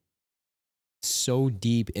in so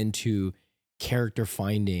deep into character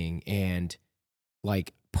finding and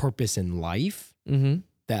like purpose in life Mm-hmm.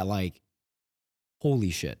 that like holy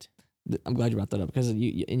shit. I'm glad you brought that up because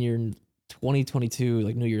in your 2022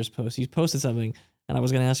 like New Year's post, you posted something, and I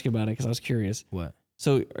was gonna ask you about it because I was curious. What?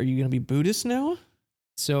 So, are you gonna be Buddhist now?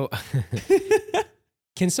 So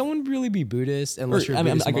can someone really be Buddhist unless you're a I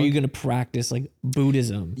mean, Buddhist like, are you monk? gonna practice like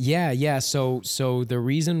Buddhism? Yeah. So the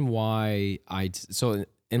reason why so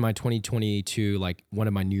in my 2022, like one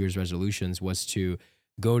of my New Year's resolutions was to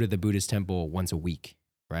go to the Buddhist temple once a week,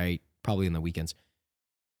 right? Probably in the weekends.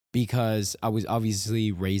 Because I was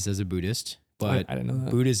obviously raised as a Buddhist, but I didn't know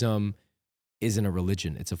that. Buddhism isn't a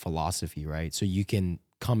religion, it's a philosophy, right? So you can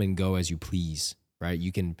come and go as you please, right?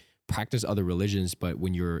 You can practice other religions, but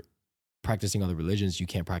when you're practicing other religions, you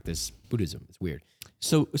can't practice Buddhism. It's weird.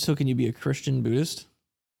 So can you be a Christian Buddhist?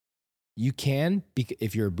 You can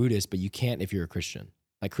if you're a Buddhist, but you can't if you're a Christian.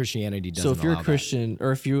 Like Christianity doesn't So if you're allow a that. Christian,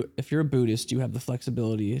 or if you're a Buddhist, you have the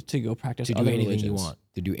flexibility to go practice to do other anything religions. you want.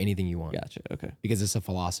 To do anything you want. Gotcha. Okay. Because it's a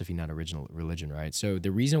philosophy, not original religion, right? So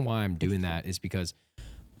the reason why I'm doing that is because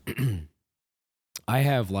I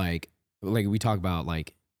have like we talk about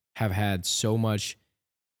like have had so much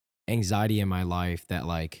anxiety in my life that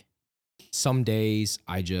like some days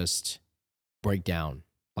I just break down.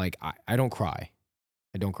 Like I don't cry.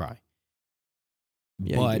 I don't cry. Yeah,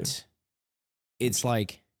 you do. But it's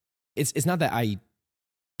like it's not that I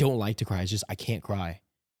don't like to cry. It's just I can't cry.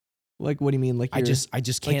 Like, what do you mean? Like, I you're, just like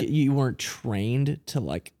can't. you weren't trained to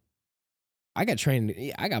like. I got trained.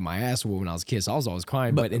 I got my ass whooped when I was a kid, so I was always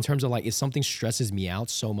crying. But in terms of like, if something stresses me out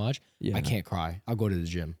so much, Yeah. I can't cry. I'll go to the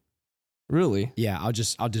gym. Really? Yeah, I'll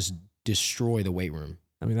just destroy the weight room.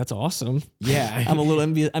 I mean, that's awesome. Yeah, I'm a little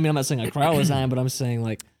envious. I mean, I'm not saying I cry all the time, but I'm saying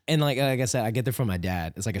like, and like I said, I get that from my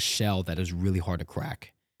dad. It's like a shell that is really hard to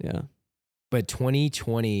crack. yeah. But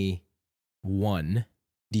 2021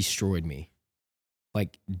 destroyed me.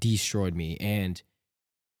 Like destroyed me. And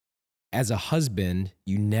as a husband,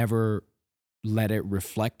 you never let it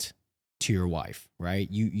reflect to your wife, right?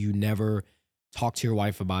 You never talk to your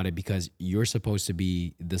wife about it because you're supposed to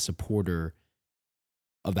be the supporter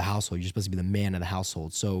of the household. You're supposed to be the man of the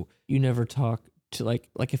household. So You never talk to like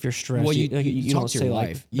if you're stressed. well, you you talk don't to say your like,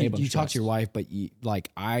 wife. "Babe, I'm You talk to your stressed." wife, but you don't let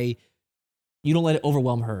it You don't let it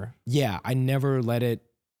overwhelm her. yeah, I never let it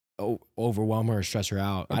overwhelm her or stress her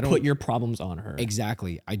out. Or I don't put your problems on her.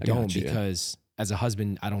 exactly. I don't got you. because as a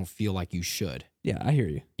husband, I don't feel like you should. Yeah, I hear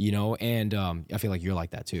you. You know, and I feel like you're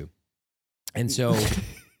like that too. And so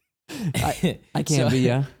I can't be,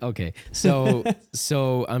 yeah. Okay.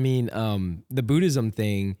 So I mean, the Buddhism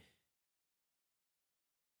thing,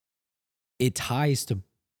 it ties to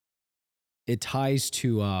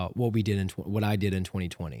what we did what I did in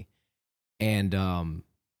 2020. And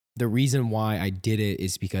the reason why I did it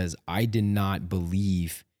is because I did not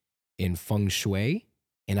believe in feng shui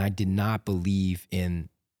and I did not believe in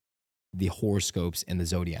the horoscopes and the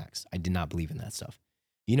zodiacs. I did not believe in that stuff.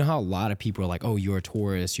 You know how a lot of people are like, "Oh, you're a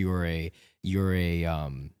Taurus, you're a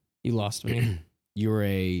You lost me. you're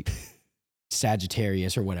a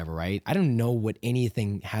Sagittarius or whatever, right?" I don't know what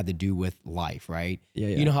anything had to do with life, right? Yeah,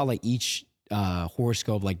 yeah. You know how like each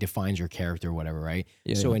horoscope like defines your character or whatever, right?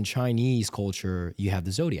 Yeah, So yeah. in Chinese culture, you have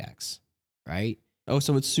the zodiacs, right? Oh,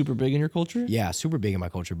 so it's super big in your culture? Yeah, super big in my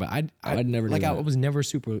culture, but I'd never knew like I that. was never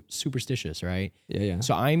super superstitious, right? Yeah, yeah.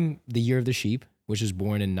 So I'm the year of the sheep, which was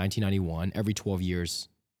born in 1991. Every 12 years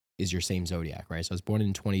is your same zodiac, right? So I was born in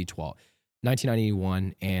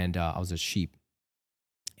 1991, and I was a sheep.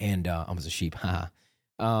 And I was a sheep, haha.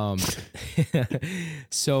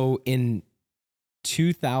 So in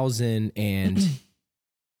 2000 and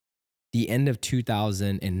the end of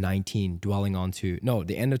 2019,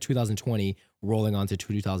 the end of 2020, rolling on to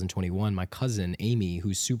 2021, my cousin Amy,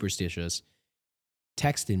 who's superstitious,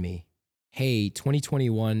 texted me, "Hey,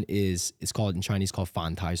 2021 it's called in Chinese called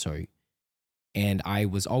Fan Tai Sui." And I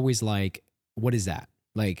was always like, "What is that?"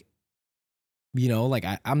 Like, you know, like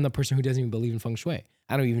I'm the person who doesn't even believe in feng shui.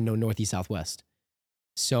 I don't even know northeast, southwest.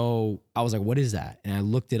 So I was like, "What is that?" And I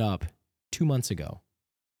looked it up 2 months ago.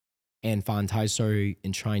 And Fan Tai Sui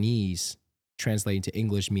in Chinese, translating to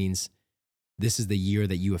English, means this is the year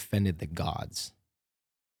that you offended the gods.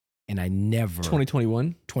 And I never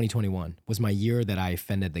 2021? 2021 was my year that I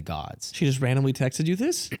offended the gods. She just randomly texted you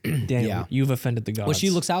this? Daniel, Yeah. you've offended the gods. Well, she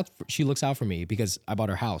looks out for me because I bought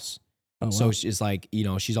her house. Oh, wow. So she's like, you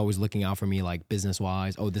know, she's always looking out for me like business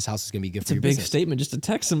wise. Oh, this house is gonna be good it's for a your big business. statement just to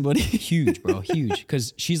text somebody. Huge, bro, huge.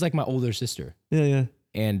 Because she's like my older sister, Yeah, yeah.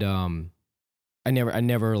 and I never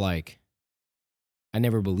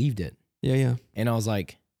believed it, Yeah, yeah. and I was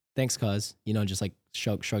like, thanks, cuz, you know, just like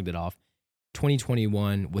shrugged it off.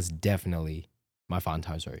 2021 was definitely my Fan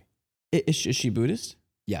Tai Sui. Is she Buddhist?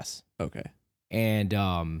 Yes, Okay. and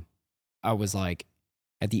I was like,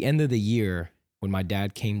 at the end of the year when my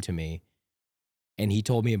dad came to me, and he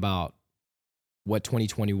told me about what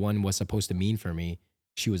 2021 was supposed to mean for me,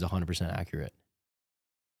 she was 100% accurate.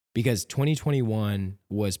 Because 2021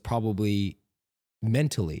 was probably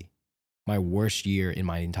mentally my worst year in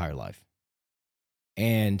my entire life.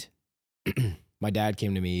 And my dad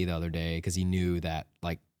came to me the other day because he knew that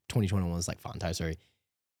like 2021 was like Fan Tai Sui.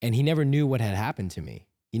 And he never knew what had happened to me.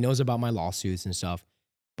 He knows about my lawsuits and stuff,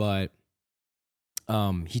 but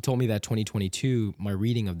he told me that 2022, my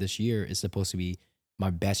reading of this year is supposed to be my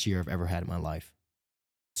best year I've ever had in my life.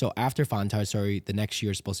 So after Fan Tai Sui, the next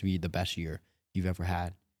year is supposed to be the best year you've ever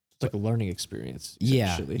had. It's like a learning experience.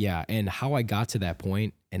 Yeah, essentially. yeah. And how I got to that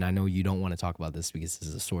point, and I know you don't want to talk about this because this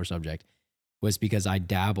is a sore subject, was because I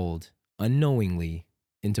dabbled unknowingly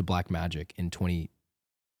into black magic in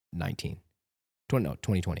 2020.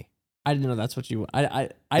 I didn't know that's what you.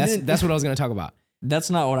 That's what I was going to talk about.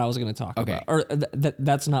 That's not what I was going to talk Okay. about. Or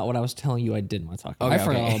that's not what I was telling you I didn't want to talk about. Okay, I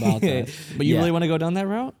forgot okay. all about that. But you Yeah. really want to go down that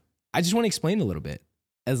route? I just want to explain a little bit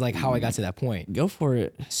as like how I got to that point. Go for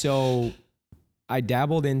it. So I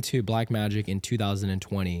dabbled into black magic in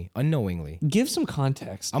 2020 unknowingly. Give some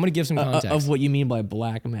context. I'm going to give some context. Of what you mean by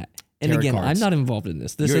black magic. And Tarot again, I'm cards. not involved in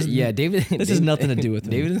this. This You're- is David. This has nothing to do with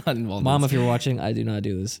me. David is not involved. Mom, in if this. you're watching, I do not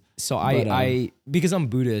do this. So but, I because I'm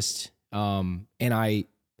Buddhist, and I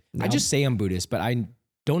Now- just say I'm Buddhist, but I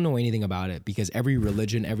don't know anything about it because every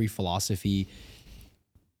religion, every philosophy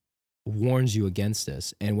warns you against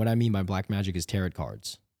this. And what I mean by black magic is tarot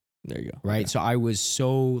cards, There you go. right? Okay. So I was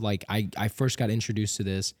so like I first got introduced to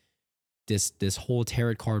this whole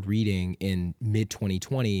tarot card reading in mid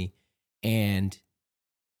 2020, and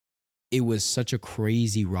it was such a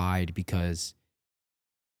crazy ride because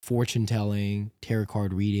fortune telling, tarot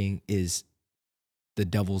card reading is the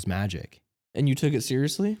devil's magic. And you took it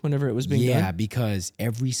seriously whenever it was being Yeah, done? because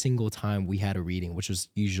every single time we had a reading, which was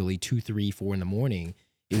usually 2, 3, 4 in the morning,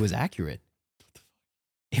 it was accurate.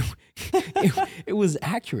 It was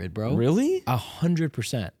accurate, bro. Really?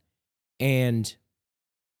 100%. And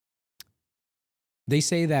they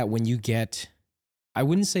say that when you get, I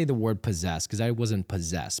wouldn't say the word possessed because I wasn't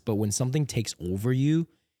possessed, but when something takes over you,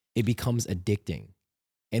 it becomes addicting.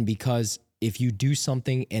 And because if you do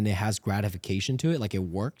something and it has gratification to it, like it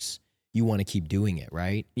works, you want to keep doing it,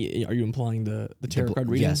 right? Are you implying the tarot card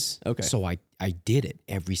reading? Yes. Okay. So I did it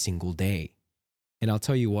every single day. And I'll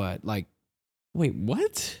tell you what, like, Wait,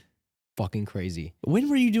 what? fucking crazy. When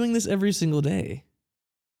were you doing this every single day?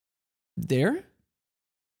 There?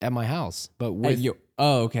 At my house. But At with,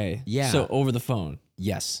 oh, okay. Yeah. So over the phone.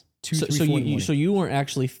 yes. Two, So, 3, so 4 in the you morning. so you weren't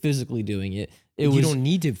actually physically doing it. It You was don't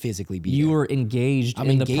need to physically be you there. were engaged I'm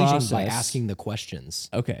in the engaging process by asking the questions.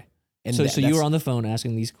 Okay. And So you were that's on the phone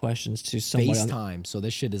asking these questions to somebody. FaceTime. So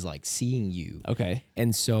this shit is like seeing you. Okay.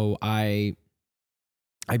 And so I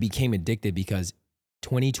became addicted because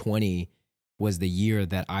 2020 was the year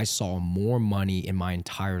that I saw more money in my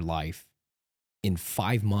entire life in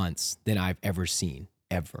 5 months than I've ever seen,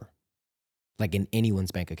 ever. Like in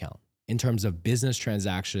anyone's bank account. In terms of business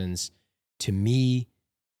transactions, to me,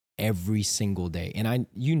 every single day. And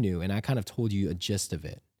you knew, and I kind of told you a gist of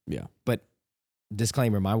it. Yeah. But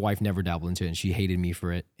disclaimer, my wife never dabbled into it and she hated me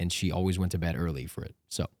for it and she always went to bed early for it.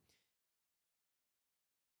 So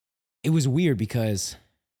it was weird because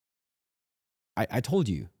I told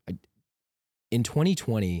you, in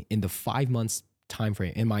 2020, in the 5 months time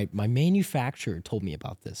frame, and my manufacturer told me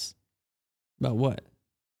about this. About what?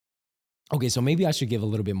 Okay, so maybe I should give a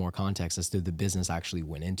little bit more context as to the business I actually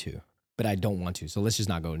went into, but I don't want to. So let's just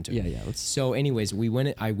not go into it. Yeah. Let's. So anyways,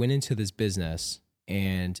 I went into this business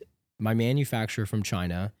and my manufacturer from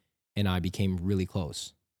China and I became really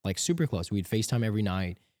close, like super close. We'd FaceTime every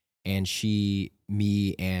night and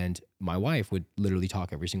me and my wife would literally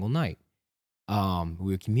talk every single night.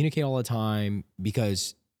 We would communicate all the time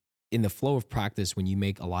because in the flow of practice, when you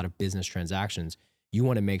make a lot of business transactions, you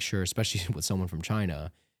want to make sure, especially with someone from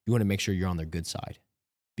China, you want to make sure you're on their good side.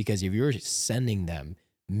 Because if you're sending them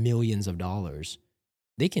millions of dollars,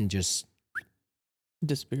 they can just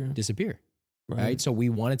disappear. Right. So we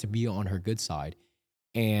wanted to be on her good side.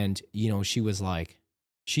 And, she was like,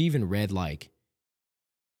 she even read like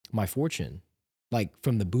my fortune, like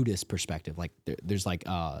from the Buddhist perspective, like there's like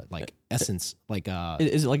essence, like,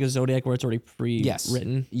 Is it like a zodiac where it's already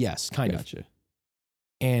pre-written? Yes, kind of. Gotcha.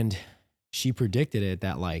 And she predicted it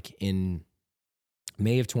that like in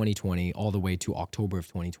May of 2020, all the way to October of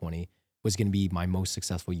 2020 was going to be my most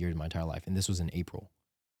successful year in my entire life. And this was in April.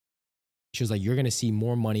 She was like, you're going to see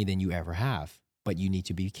more money than you ever have, but you need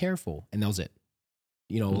to be careful. And that was it.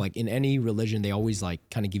 Like in any religion, they always like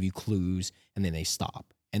kind of give you clues and then they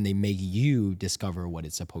stop and they make you discover what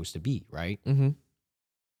it's supposed to be. Right. Mm-hmm.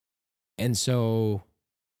 And so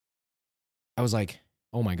I was like,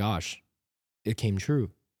 oh my gosh, it came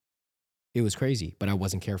true. It was crazy, but I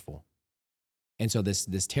wasn't careful. And so this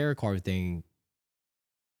tarot card thing,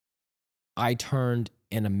 I turned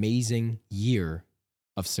an amazing year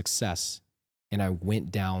of success and I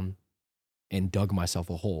went down and dug myself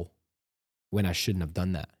a hole when I shouldn't have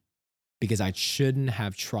done that because I shouldn't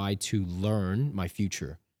have tried to learn my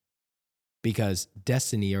future because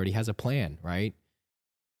destiny already has a plan, right?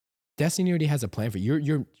 Destiny already has a plan for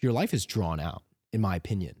you. Your life is drawn out, in my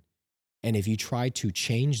opinion. And if you try to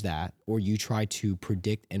change that or you try to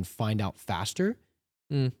predict and find out faster,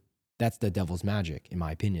 that's the devil's magic, in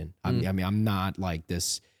my opinion. I mean, I'm not like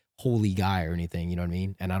this holy guy or anything, you know what I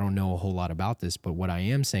mean? And I don't know a whole lot about this, but what I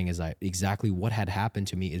am saying is that exactly what had happened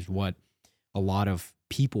to me is what a lot of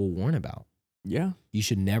people warn about. Yeah. You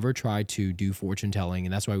should never try to do fortune telling.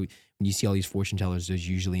 And that's why when you see all these fortune tellers, there's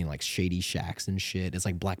usually in like shady shacks and shit. It's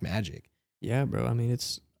like black magic. Yeah, bro. I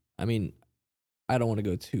mean, I don't want to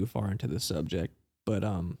go too far into the subject, but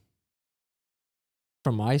from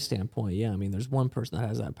my standpoint, yeah, I mean, there's one person that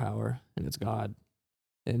has that power, and it's God.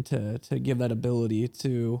 And to give that ability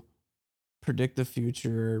to predict the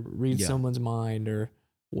future, read someone's mind, or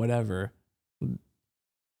whatever.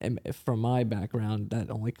 And from my background, that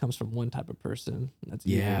only comes from one type of person. That's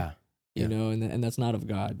evil, and that's not of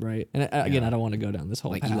God, right? And again, I don't want to go down this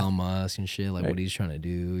whole like path. Elon Musk and shit, like Right. what he's trying to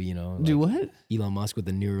do, like Do what? Elon Musk with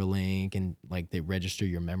the Neuralink and like they register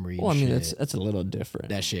your memory. Well, I and mean, shit. that's a little different.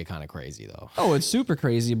 That shit kind of crazy though. Oh, it's super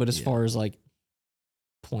crazy, but as Yeah. far as like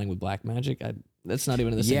playing with black magic, that's not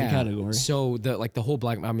even in the same category. So the whole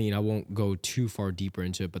black, I mean, I won't go too far deeper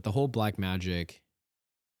into it, but the whole black magic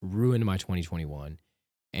ruined my 2021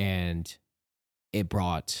 and it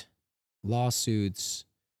brought lawsuits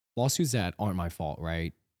that aren't my fault,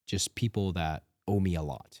 right? Just people that owe me a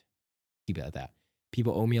lot. Keep it at that.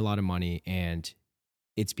 People owe me a lot of money and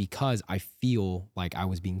it's because I feel like I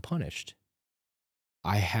was being punished.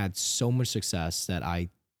 I had so much success that I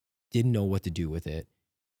didn't know what to do with it.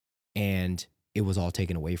 And it was all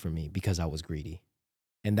taken away from me because I was greedy.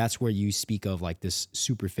 And that's where you speak of like this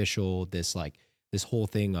superficial, this whole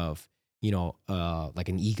thing of like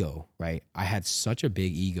an ego, right? I had such a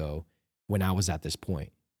big ego when I was at this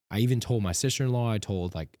point. I even told my sister-in-law, I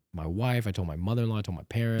told like my wife, I told my mother-in-law, I told my You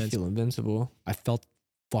parents. feel invincible. I felt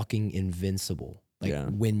fucking invincible. Like Yeah.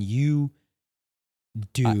 when you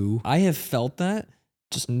do, I have felt that,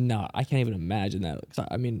 just not. I can't even imagine that. 'Cause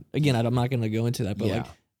I mean, again, I'm not going to go into that, but like,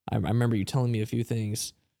 yeah, I remember you telling me a few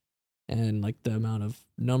things, and like the amount of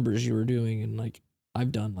numbers you were doing, and like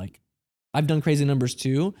I've done crazy numbers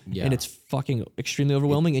too, yeah. and it's fucking extremely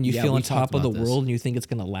overwhelming, and you yeah, feel we on top talked of the about this. world, and you think it's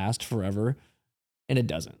gonna last forever, and it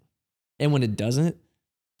doesn't. And when it doesn't,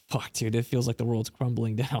 fuck, dude, it feels like the world's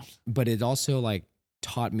crumbling down. But it also like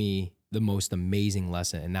taught me the most amazing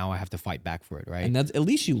lesson, and now I have to fight back for it, right? And that's, at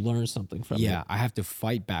least you learn something from it. Yeah, I have to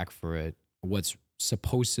fight back for it. What's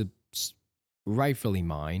supposed to rightfully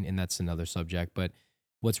mine, and that's another subject, but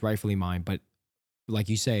what's rightfully mine. But like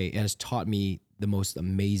you say, it has taught me the most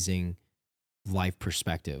amazing life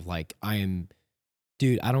perspective. Like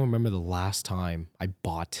dude, I don't remember the last time I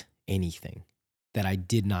bought anything that I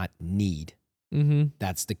did not need. Mm-hmm.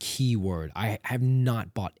 That's the key word. I have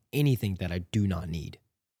not bought anything that I do not need.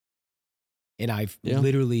 And I've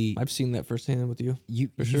literally, I've seen that firsthand with you.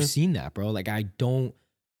 you've sure. seen that, bro. Like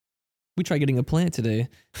We tried getting a plant today,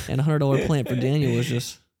 and $100 plant for Daniel was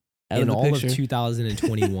just out in of the all picture. of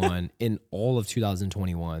 2021, in all of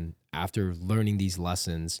 2021, after learning these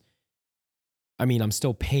lessons, I mean, I'm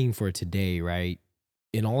still paying for it today, right?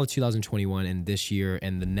 In all of 2021 and this year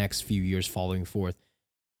and the next few years following forth,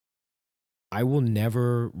 I will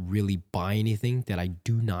never really buy anything that I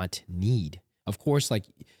do not need. Of course, like,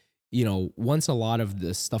 once a lot of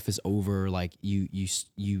the stuff is over, like you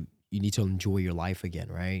need to enjoy your life again,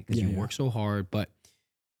 right? Because you work so hard. But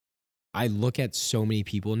I look at so many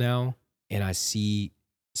people now, and I see,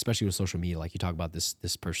 especially with social media, like you talk about this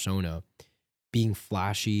persona being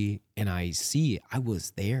flashy, and I see I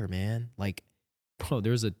was there, man. Like, bro,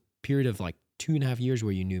 there was a period of like 2.5 years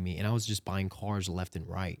where you knew me, and I was just buying cars left and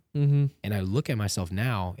right. Mm-hmm. And I look at myself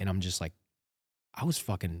now, and I'm just like, I was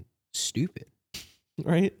fucking stupid.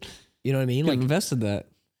 Right? You know what I mean? Like, Like invested that.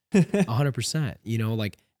 100%.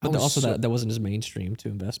 Like, But also that wasn't as mainstream to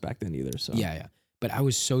invest back then either. So yeah. But I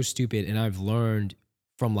was so stupid, and I've learned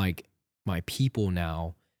from like my people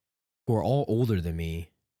now, who are all older than me,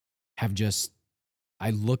 I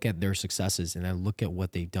look at their successes and I look at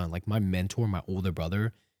what they've done. Like my mentor, my older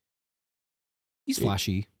brother, he's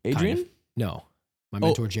flashy. Adrian? Kind of. No, my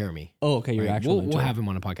mentor Jeremy. Oh, okay. You're Right? actually. We'll have him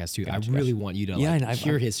on a podcast too. Gotcha, I really want you to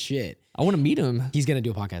hear his shit. I want to meet him. He's gonna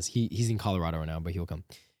do a podcast. He's in Colorado right now, but he'll come.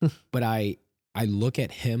 But I look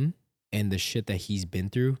at him and the shit that he's been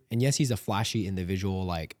through, and yes, he's a flashy individual,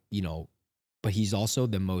 like but he's also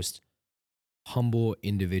the most humble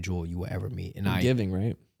individual you will ever meet. And Giving,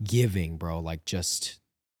 right? Giving, bro, like just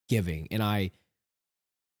giving. And I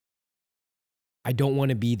don't want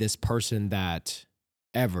to be this person that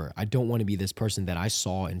I don't want to be this person that I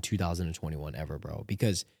saw in 2021 ever, bro,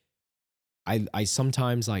 because I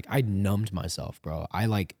sometimes like I numbed myself, bro. I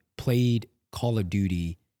like played Call of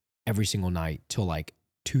Duty every single night till like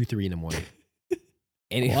 2-3 in the morning.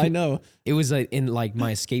 And I know it was like in like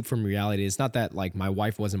my escape from reality. It's not that like my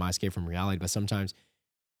wife wasn't my escape from reality, but sometimes,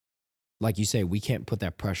 like you say, we can't put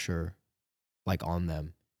that pressure like on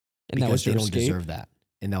them, and because they don't escape? deserve that.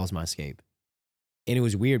 And that was my escape. And it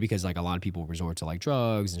was weird because like a lot of people resort to like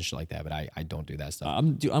drugs and shit like that, but I don't do that stuff.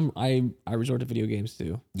 I resort to video games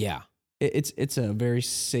too. Yeah. It's a very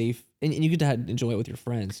safe, and you get to enjoy it with your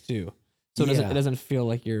friends too. So it doesn't feel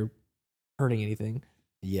like you're hurting anything.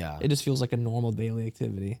 Yeah. It just feels like a normal daily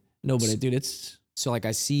activity. No, but dude, it's so like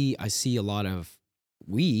we see a lot of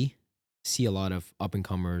up and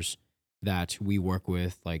comers that we work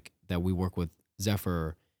with,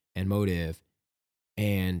 Zephyr and Motive,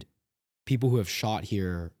 and people who have shot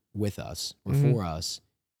here with us or for us,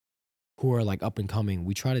 who are like up and coming.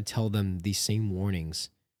 We try to tell them these same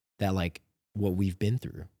warnings that like what we've been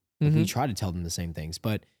through. Like, we try to tell them the same things,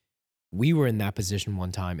 but we were in that position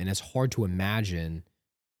one time, and it's hard to imagine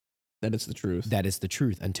that it's the truth. That is the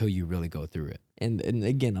truth until you really go through it. And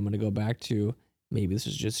again, I'm going to go back to maybe this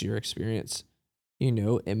is just your experience,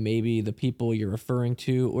 and maybe the people you're referring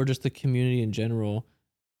to or just the community in general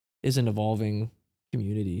is an evolving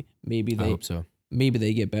community. Maybe I hope so. Maybe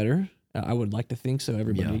they get better. I would like to think so.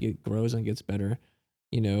 Everybody grows and gets better,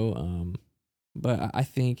 but I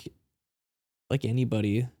think like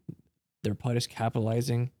anybody, they're probably just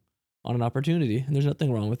capitalizing on an opportunity, and there's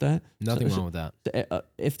nothing wrong with that. Nothing wrong with that.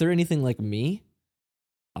 If they're anything like me,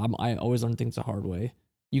 I always learn things the hard way.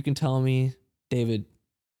 You can tell me, David,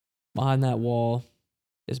 behind that wall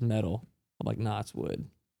is metal. I'm like, nah, it's wood.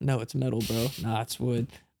 No, it's metal, bro. Nah, it's wood.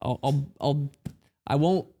 I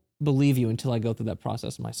won't believe you until I go through that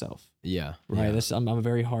process myself. Yeah. Right. Yeah. I'm a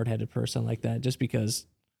very hard headed person like that, just because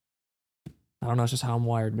I don't know. It's just how I'm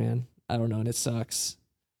wired, man. I don't know, and it sucks.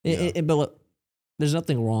 Yeah. But look, there's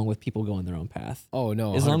nothing wrong with people going their own path, Oh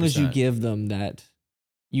no. as long as you 100%. give them that.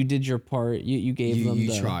 You did your part. You gave them.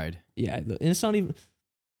 You tried. Yeah, and it's not even.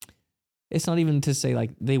 It's not even to say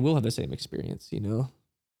like they will have the same experience, you know.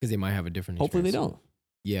 Because they might have a different. Hopefully they experience. don't.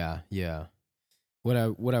 Yeah. Yeah. What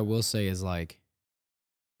I will say is like,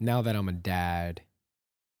 now that I'm a dad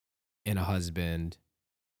and a husband,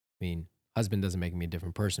 I mean, husband doesn't make me a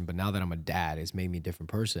different person, but now that I'm a dad, it's made me a different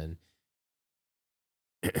person.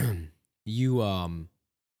 You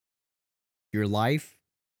your life,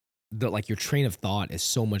 like your train of thought is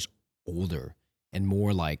so much older and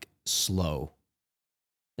more like slow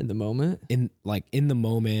In the moment. in the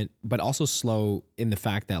moment, but also slow in the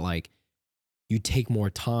fact that like you take more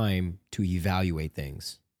time to evaluate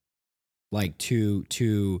things, like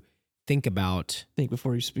to think about. Think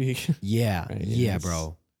before you speak. Yeah, Right, yeah, yes.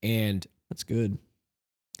 bro. And That's good.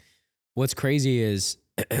 what's crazy is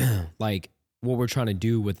like what we're trying to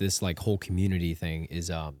do with this like whole community thing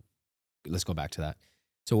is let's go back to that.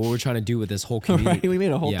 So what we're trying to do with this whole All community, right, we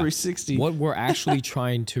made a whole yeah. 360. what we're actually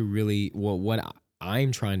trying to really what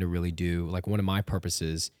I'm trying to really do, like one of my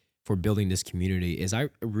purposes for building this community is I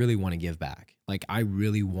really want to give back. Like I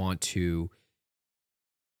really want to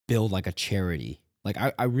build like a charity. Like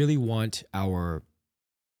I really want our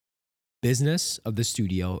business of the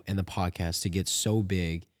studio and the podcast to get so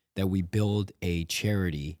big that we build a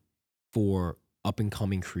charity for up and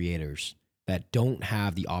coming creators that don't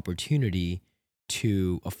have the opportunity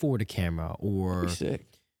to afford a camera or Pretty sick.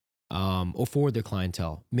 afford their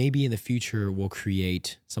clientele. Maybe in the future we'll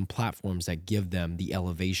create some platforms that give them the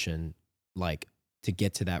elevation, like to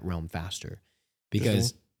get to that realm faster.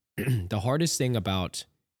 Because the hardest thing about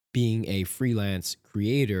being a freelance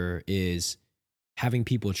creator is having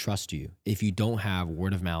people trust you. If you don't have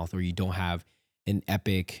word of mouth or you don't have an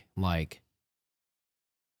epic like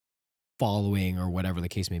following or whatever the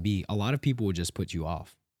case may be, a lot of people would just put you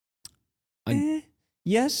off.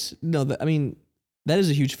 Yes. No. I mean, that is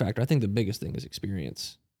a huge factor. I think the biggest thing is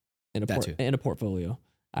experience in a That too. in a portfolio.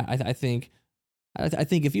 I think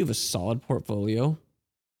if you have a solid portfolio,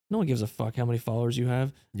 no one gives a fuck how many followers you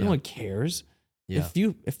have. No Yeah. one cares. Yeah.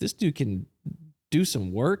 If this dude can do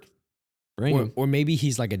some work, bring him. Or maybe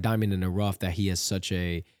he's like a diamond in the rough that he has such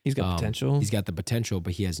a He's got potential. He's got the potential,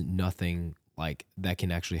 but he has nothing like that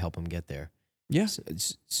can actually help him get there. Yeah. So That's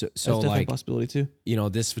definitely like, a possibility too. you know,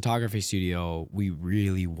 this photography studio, we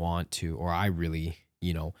really want to, or I really,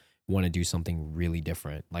 you know, want to do something really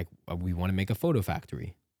different. Like we want to make a photo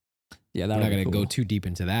factory. Yeah, We're that's not going to go too deep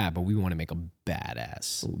into that, but we want to make a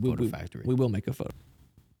badass photo factory. We will make a photo.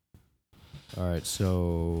 All right.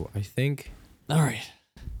 So I think All right.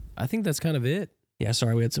 that's kind of it. Yeah,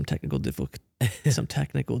 sorry, we had some technical difficulties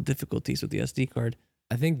with the SD card.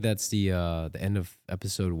 I think that's the end of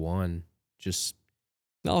episode 1. Just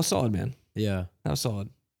That was solid, man. yeah, That was solid.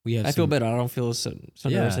 we have. I feel better. I don't feel so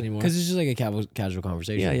nervous anymore. because it's just like a casual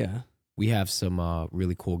conversation. Yeah, yeah. We have some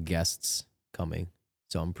really cool guests coming,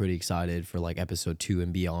 so I'm pretty excited for like episode 2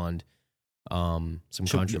 and beyond. Some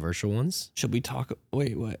controversial ones. Should we talk?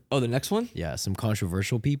 Wait, what? Oh, the next one? Yeah, some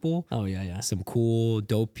controversial people. Oh, yeah, yeah. Some cool,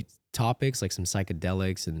 dope topics like some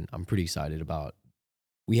psychedelics, and I'm pretty excited about.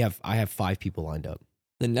 I have 5 people lined up.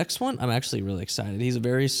 The next one, I'm actually really excited. He's a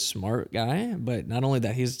very smart guy, but not only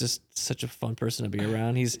that, he's just such a fun person to be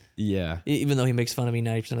around. He's Yeah, even though he makes fun of me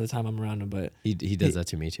 90% of the time I'm around him, but he does that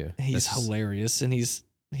to me too. he's That's just- hilarious, and he's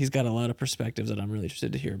got a lot of perspectives that I'm really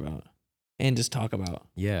interested to hear about and just talk about.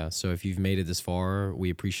 Yeah, so if you've made it this far,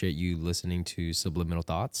 we appreciate you listening to Subliminal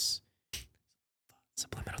Thoughts.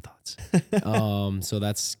 Subliminal Thoughts. So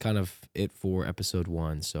that's kind of it for episode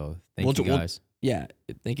 1. So thank you guys. Yeah,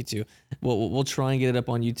 thank you too. We'll try and get it up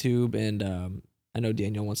on YouTube, and I know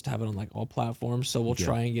Daniel wants to have it on like all platforms, so we'll Yeah.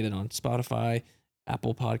 try and get it on Spotify,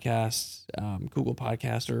 Apple Podcasts, Google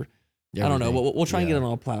Podcast, or I don't know. Everything. We'll try and get Yeah. it on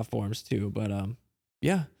all platforms too. But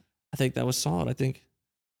yeah, I think that was solid. I think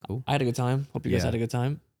Cool. I had a good time. Hope you guys Yeah. had a good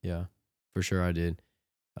time. Yeah, for sure I did.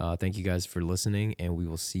 Thank you guys for listening, and we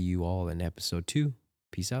will see you all in episode 2.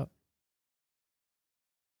 Peace out.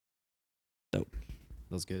 Dope.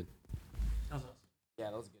 That was good. Yeah,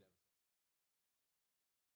 that was good.